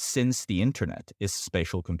since the internet is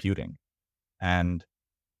spatial computing. And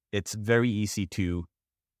it's very easy to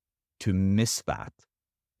miss that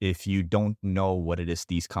if you don't know what it is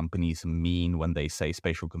these companies mean when they say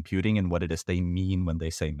spatial computing and what it is they mean when they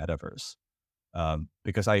say metaverse.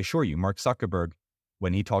 Because I assure you, Mark Zuckerberg,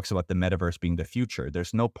 when he talks about the metaverse being the future,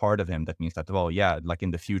 there's no part of him that means that, well, yeah, like in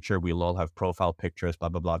the future, we'll all have profile pictures, blah,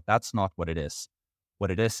 blah, blah. That's not what it is. What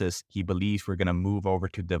it is he believes we're going to move over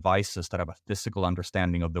to devices that have a physical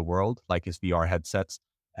understanding of the world, like his VR headsets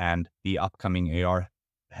and the upcoming AR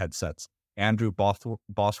headsets. Andrew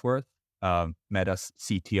Bosworth, Meta's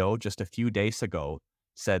CTO, just a few days ago,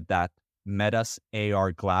 said that Meta's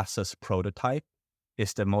AR glasses prototype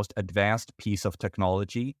is the most advanced piece of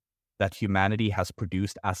technology that humanity has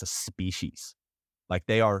produced as a species. Like,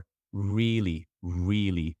 they are really,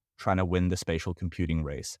 really trying to win the spatial computing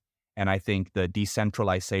race. And I think the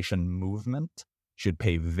decentralization movement should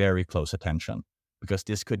pay very close attention, because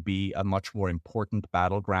this could be a much more important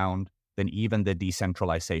battleground than even the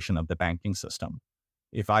decentralization of the banking system.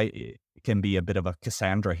 If I can be a bit of a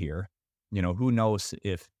Cassandra here, who knows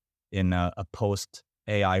if in a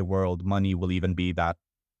post-AI world, money will even be that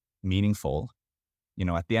meaningful.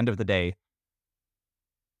 At the end of the day,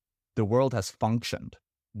 the world has functioned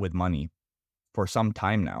with money for some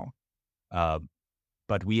time now.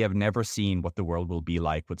 But we have never seen what the world will be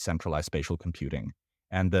like with centralized spatial computing.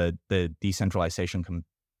 And the decentralization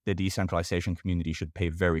community should pay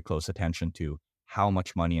very close attention to how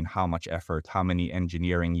much money and how much effort, how many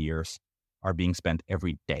engineering years are being spent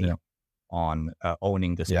every day on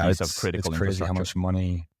owning this piece of critical infrastructure. It's crazy how much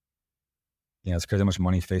money. Yeah, it's crazy how much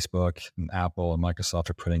money Facebook and Apple and Microsoft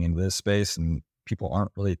are putting into this space, and people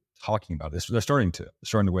aren't really talking about this. They're starting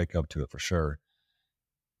to wake up to it for sure.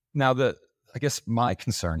 Now, I guess my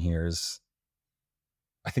concern here is,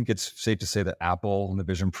 I think it's safe to say that Apple and the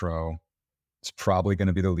Vision Pro is probably going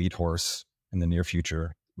to be the lead horse in the near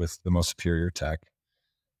future with the most superior tech.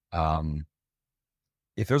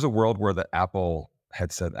 If there's a world where the Apple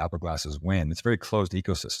headset, Apple glasses win, it's a very closed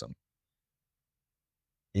ecosystem.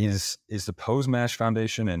 Is the PoseMesh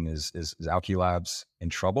Foundation and is Alki Labs in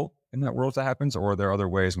trouble in that world if that happens, or are there other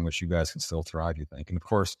ways in which you guys can still thrive, you think? And of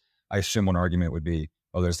course, I assume one argument would be,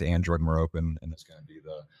 oh, there's the Android more open, and it's going to be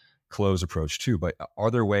the closed approach too. But are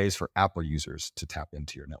there ways for Apple users to tap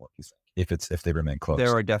into your network, you think, if they remain closed?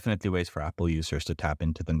 There are definitely ways for Apple users to tap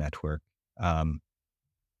into the network. Even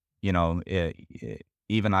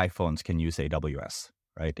iPhones can use AWS,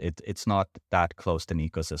 right? It's not that closed an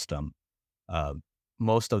ecosystem.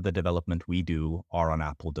 Most of the development we do are on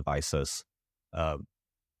Apple devices.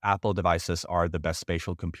 Apple devices are the best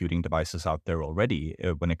spatial computing devices out there already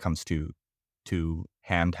when it comes to to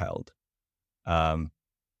handheld.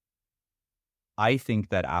 I think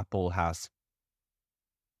that Apple has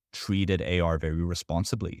treated AR very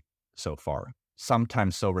responsibly so far.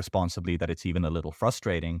 Sometimes so responsibly that it's even a little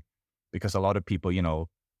frustrating, because a lot of people,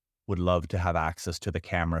 would love to have access to the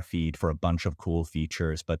camera feed for a bunch of cool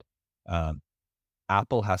features. But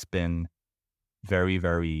Apple has been very,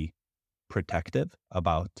 very protective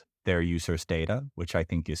about their users' data, which I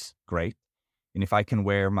think is great. And if I can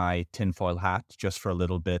wear my tinfoil hat just for a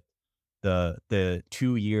little bit, the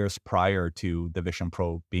 2 years prior to the Vision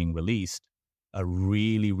Pro being released, a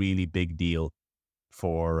really, really big deal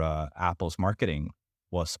for Apple's marketing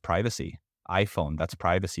was privacy. iPhone, that's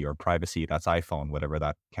privacy, or privacy, that's iPhone, whatever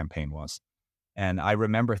that campaign was. And I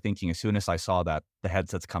remember thinking, as soon as I saw that, the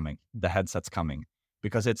headset's coming,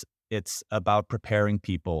 because it's about preparing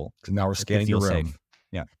people. So now we're scanning the room. Safe.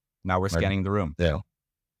 Yeah. Now we're scanning the room. Yeah.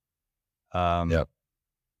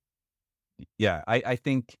 Yeah. I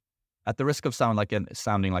think, at the risk of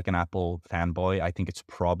sounding like an Apple fanboy, I think it's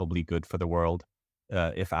probably good for the world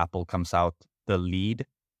if Apple comes out the lead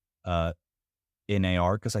in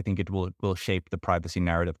AR, because I think it will shape the privacy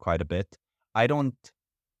narrative quite a bit. I don't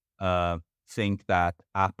think that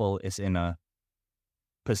Apple is in a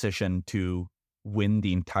position to win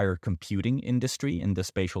the entire computing industry in the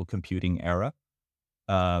spatial computing era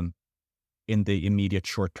in the immediate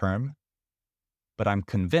short term. But I'm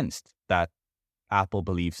convinced that Apple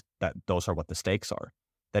believes that those are what the stakes are.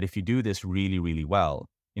 That if you do this really, really well,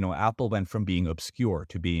 Apple went from being obscure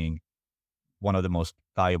to being one of the most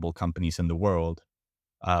valuable companies in the world.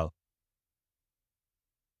 A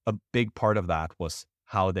big part of that was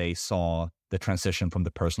how they saw the transition from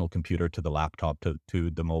the personal computer to the laptop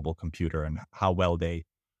to the mobile computer, and how well they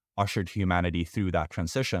ushered humanity through that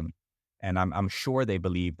transition. And I'm sure they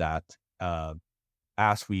believe that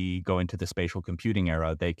as we go into the spatial computing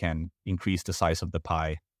era, they can increase the size of the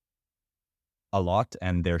pie a lot,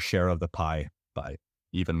 and their share of the pie by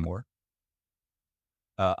even more.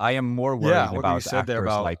 I am more worried about actors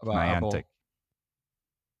like Niantic. Apple.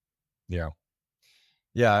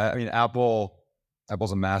 Yeah. I mean, Apple's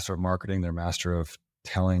a master of marketing. They're a master of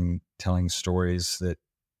telling stories that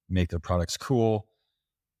make their products cool.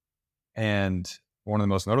 And one of the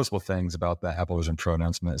most noticeable things about the Apple Vision Pro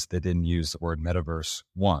announcement is they didn't use the word metaverse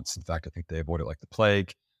once. In fact, I think they avoided it like the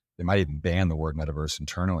plague. They might even ban the word metaverse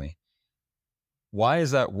internally. Why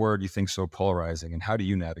is that word, you think, so polarizing, and how do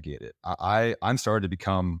you navigate it? I'm starting to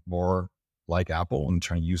become more like Apple and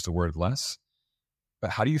trying to use the word less. But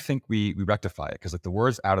how do you think we rectify it? Because the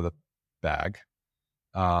word's out of the bag.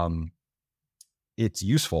 It's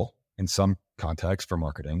useful in some contexts for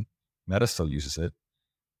marketing. Meta still uses it.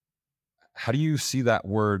 How do you see that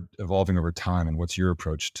word evolving over time, and what's your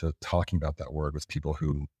approach to talking about that word with people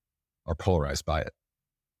who are polarized by it?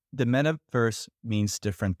 The metaverse means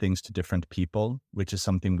different things to different people, which is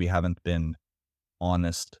something we haven't been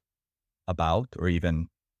honest about or even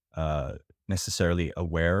necessarily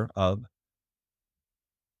aware of.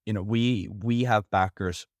 We have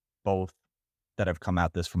backers both that have come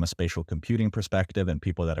at this from a spatial computing perspective and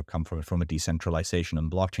people that have come from a decentralization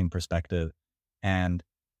and blockchain perspective. And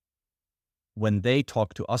when they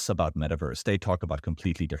talk to us about metaverse, they talk about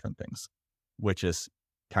completely different things, which is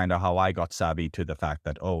kind of how I got savvy to the fact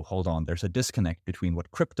that, oh, hold on, there's a disconnect between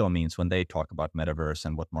what crypto means when they talk about metaverse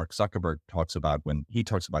and what Mark Zuckerberg talks about when he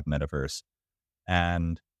talks about metaverse.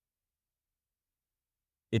 And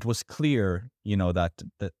it was clear, that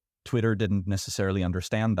Twitter didn't necessarily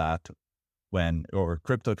understand that or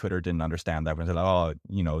crypto Twitter didn't understand that when they're like,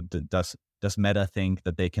 does Meta think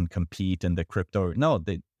that they can compete in the crypto? No,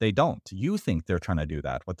 they don't. You think they're trying to do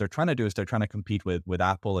that. What they're trying to do is they're trying to compete with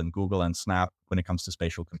Apple and Google and Snap when it comes to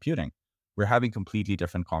spatial computing. We're having completely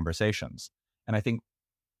different conversations. And I think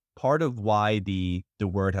part of why the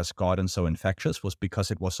word has gotten so infectious was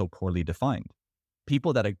because it was so poorly defined.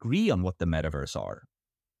 People that agree on what the metaverse are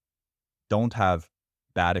don't have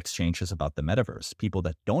bad exchanges about the metaverse. People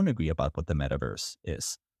that don't agree about what the metaverse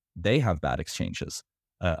is, they have bad exchanges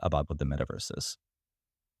about what the metaverse is.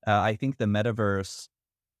 I think the metaverse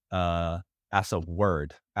as a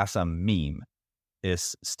word, as a meme,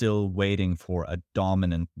 is still waiting for a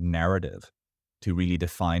dominant narrative to really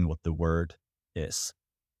define what the word is.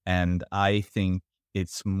 And I think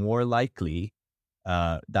it's more likely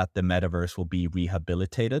that the metaverse will be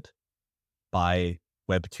rehabilitated by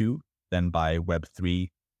Web 2 than by Web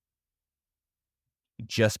 3,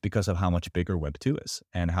 just because of how much bigger Web 2 is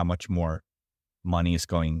and how much more money is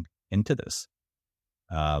going into this.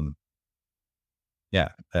 As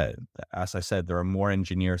I said, there are more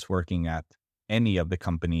engineers working at any of the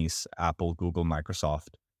companies, Apple, Google,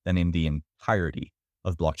 Microsoft, than in the entirety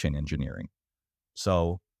of blockchain engineering.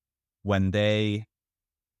 So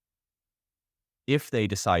if they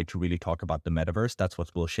decide to really talk about the metaverse, that's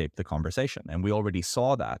what will shape the conversation. And we already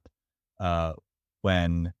saw that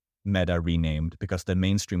when Meta renamed, because the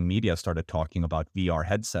mainstream media started talking about VR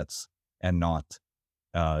headsets and not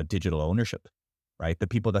digital ownership, right? The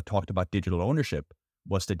people that talked about digital ownership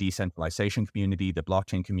was the decentralization community, the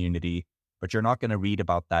blockchain community, but you're not going to read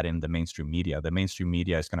about that in the mainstream media. The mainstream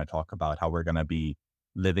media is going to talk about how we're going to be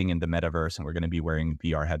living in the metaverse and we're going to be wearing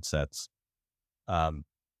VR headsets.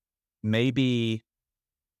 Maybe,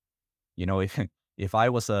 if I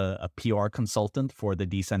was a PR consultant for the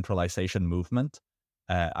decentralization movement,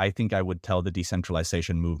 I think I would tell the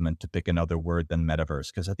decentralization movement to pick another word than metaverse,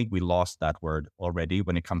 because I think we lost that word already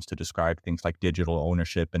when it comes to describe things like digital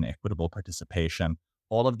ownership and equitable participation.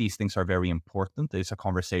 All of these things are very important. It's a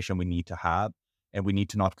conversation we need to have, and we need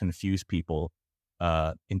to not confuse people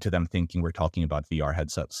into them thinking we're talking about VR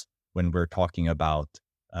headsets when we're talking about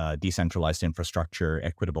decentralized infrastructure,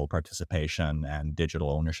 equitable participation, and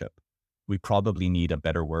digital ownership. We probably need a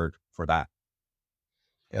better word for that.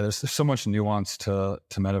 Yeah, there's so much nuance to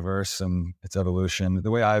metaverse and its evolution.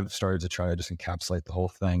 The way I've started to try to just encapsulate the whole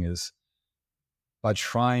thing is by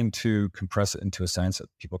trying to compress it into a sentence that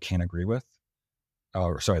people can't agree with,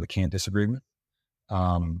 they can't disagree with,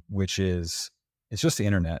 which is, it's just the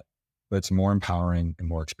internet, but it's more empowering and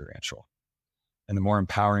more experiential. And the more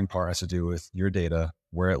empowering part has to do with your data,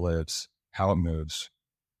 where it lives, how it moves,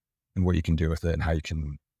 and what you can do with it and how you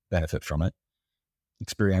can benefit from it.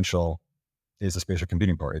 Experiential is the spatial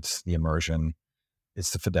computing part. It's the immersion,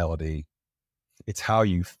 it's the fidelity, it's how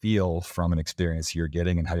you feel from an experience you're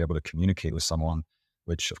getting and how you're able to communicate with someone,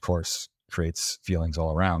 which of course creates feelings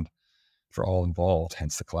all around for all involved,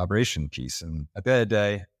 hence the collaboration piece. And at the end of the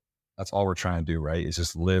day, that's all we're trying to do, right? Is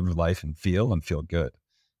just live life and feel good.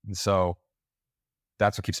 And so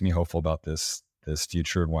that's what keeps me hopeful about this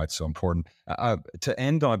future and why it's so important. To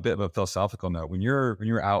end on a bit of a philosophical note, when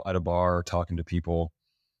you're out at a bar talking to people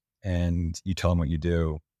and you tell them what you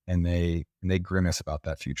do, and they grimace about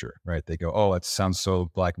that future, right? They go, "Oh, it sounds so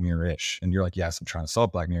Black Mirror-ish," and you're like, "Yes, I'm trying to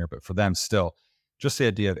solve Black Mirror," but for them, still, just the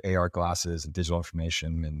idea of AR glasses and digital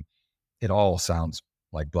information, and it all sounds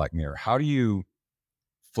like Black Mirror. How do you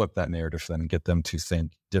flip that narrative for them and get them to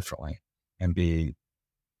think differently and be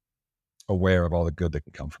aware of all the good that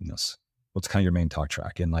can come from this? What's kind of your main talk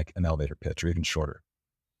track in like an elevator pitch or even shorter?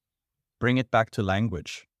 Bring it back to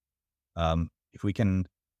language. If we can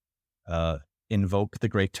invoke the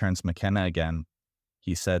great Terence McKenna again,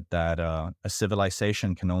 he said that a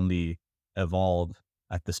civilization can only evolve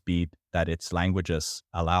at the speed that its languages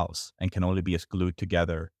allows and can only be as glued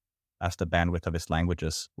together as the bandwidth of its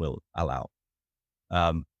languages will allow.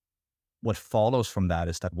 What follows from that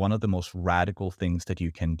is that one of the most radical things that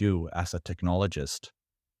you can do as a technologist,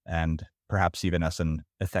 and perhaps even as an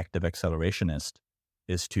effective accelerationist,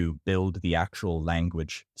 is to build the actual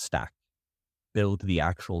language stack.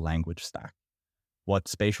 What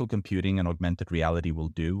spatial computing and augmented reality will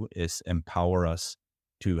do is empower us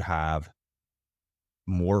to have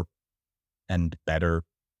more and better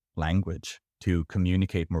language, to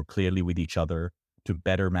communicate more clearly with each other, to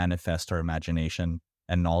better manifest our imagination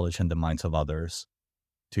and knowledge in the minds of others,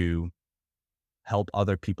 to help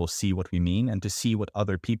other people see what we mean and to see what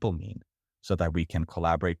other people mean, so that we can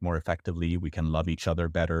collaborate more effectively, we can love each other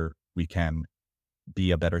better, we can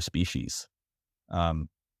be a better species.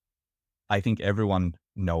 I think everyone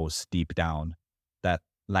knows deep down that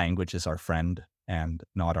language is our friend and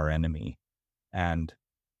not our enemy. And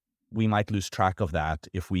we might lose track of that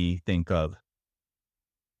if we think of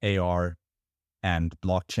AR and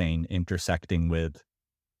blockchain intersecting with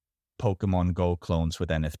Pokemon Go clones with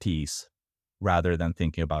NFTs, rather than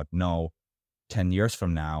thinking about, 10 years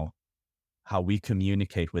from now, how we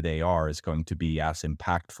communicate with AR is going to be as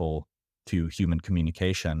impactful to human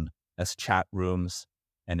communication as chat rooms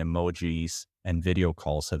and emojis and video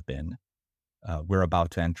calls have been. We're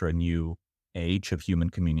about to enter a new age of human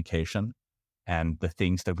communication, and the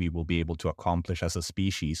things that we will be able to accomplish as a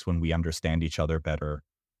species when we understand each other better,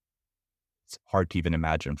 it's hard to even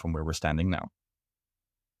imagine from where we're standing now.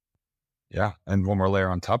 Yeah. And one more layer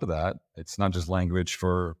on top of that, it's not just language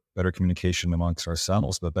for better communication amongst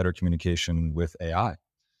ourselves, but better communication with AI,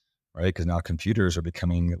 right? Because now computers are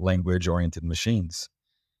becoming language-oriented machines.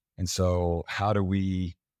 And so how do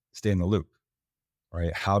we stay in the loop,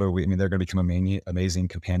 right? They're going to become amazing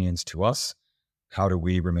companions to us. How do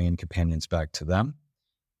we remain companions back to them?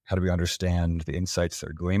 How do we understand the insights that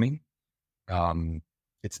are gleaming?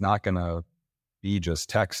 It's not going to be just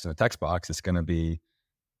text in a text box. It's going to be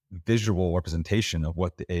visual representation of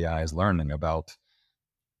what the AI is learning about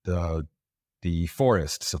the the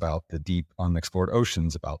forests, about the deep unexplored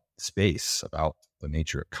oceans, about space, about the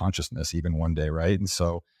nature of consciousness, even one day, right? And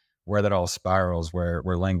so where that all spirals, where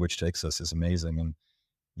language takes us is amazing. And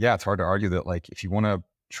yeah, it's hard to argue that, like, if you want to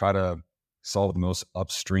try to solve the most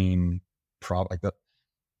upstream problem, like that,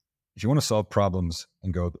 if you want to solve problems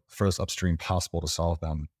and go the furthest upstream possible to solve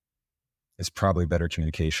them, it's probably better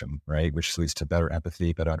communication, right? Which leads to better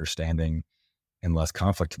empathy, better understanding, and less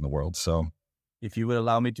conflict in the world. So if you would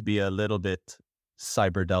allow me to be a little bit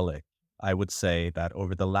cyberdelic, I would say that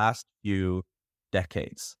over the last few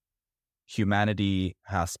decades, humanity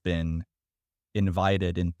has been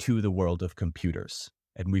invited into the world of computers,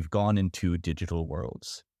 and we've gone into digital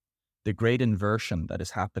worlds. The great inversion that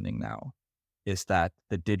is happening now is that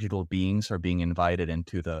the digital beings are being invited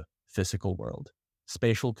into the physical world.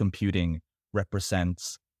 Spatial computing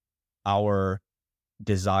represents our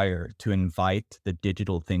desire to invite the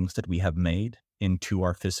digital things that we have made into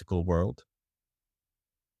our physical world,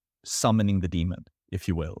 summoning the demon, if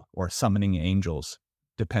you will, or summoning angels,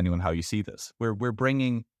 depending on how you see this. We're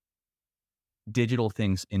bringing digital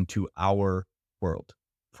things into our world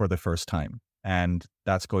for the first time, and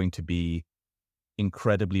that's going to be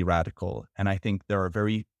incredibly radical. And I think there are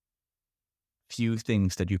very few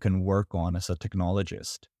things that you can work on as a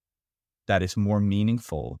technologist that is more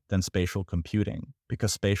meaningful than spatial computing,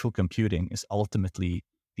 because spatial computing is ultimately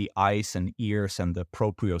the eyes and ears and the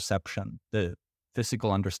proprioception, the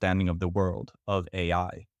physical understanding of the world of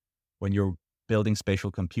AI. When you're building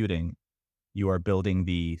spatial computing, you are building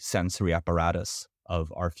the sensory apparatus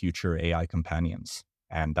of our future AI companions.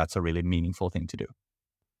 And that's a really meaningful thing to do.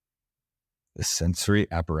 The sensory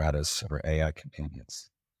apparatus of our AI companions.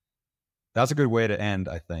 That's a good way to end,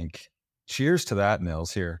 I think. Cheers to that,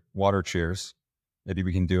 Nils. Here, water cheers. Maybe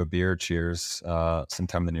we can do a beer cheers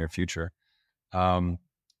sometime in the near future.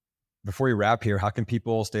 Before we wrap here, how can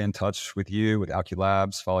people stay in touch with you, with Alki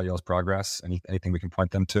Labs, follow y'all's progress? Anything we can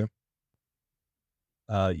point them to?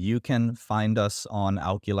 You can find us on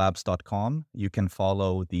alkilabs.com. You can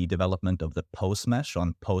follow the development of the postmesh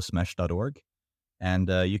on postmesh.org. And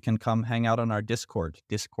you can come hang out on our Discord,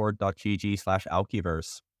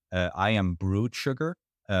 discord.gg/alkiverse. I am Brood Sugar,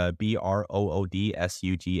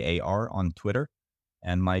 BROODSUGAR on Twitter.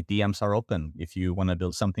 And my DMs are open. If you want to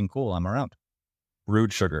build something cool, I'm around.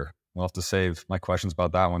 Brood Sugar. We'll have to save my questions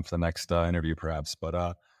about that one for the next interview, perhaps.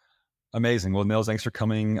 But amazing. Well, Nils, thanks for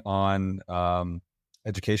coming on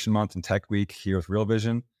Education Month and Tech Week here with Real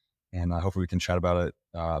Vision. And hopefully we can chat about it,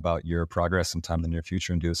 about your progress sometime in the near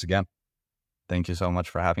future and do this again. Thank you so much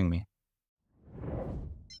for having me.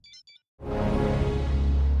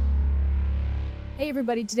 Hey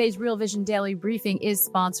everybody, today's Real Vision Daily Briefing is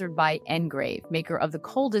sponsored by Ngrave, maker of the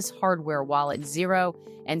coldest hardware wallet Zero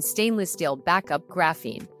and stainless steel backup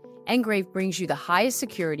Graphene. Ngrave brings you the highest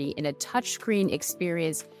security in a touchscreen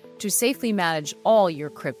experience to safely manage all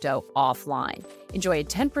your crypto offline. Enjoy a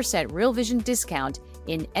 10% Real Vision discount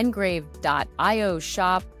in ngrave.io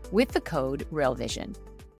shop with the code RealVision.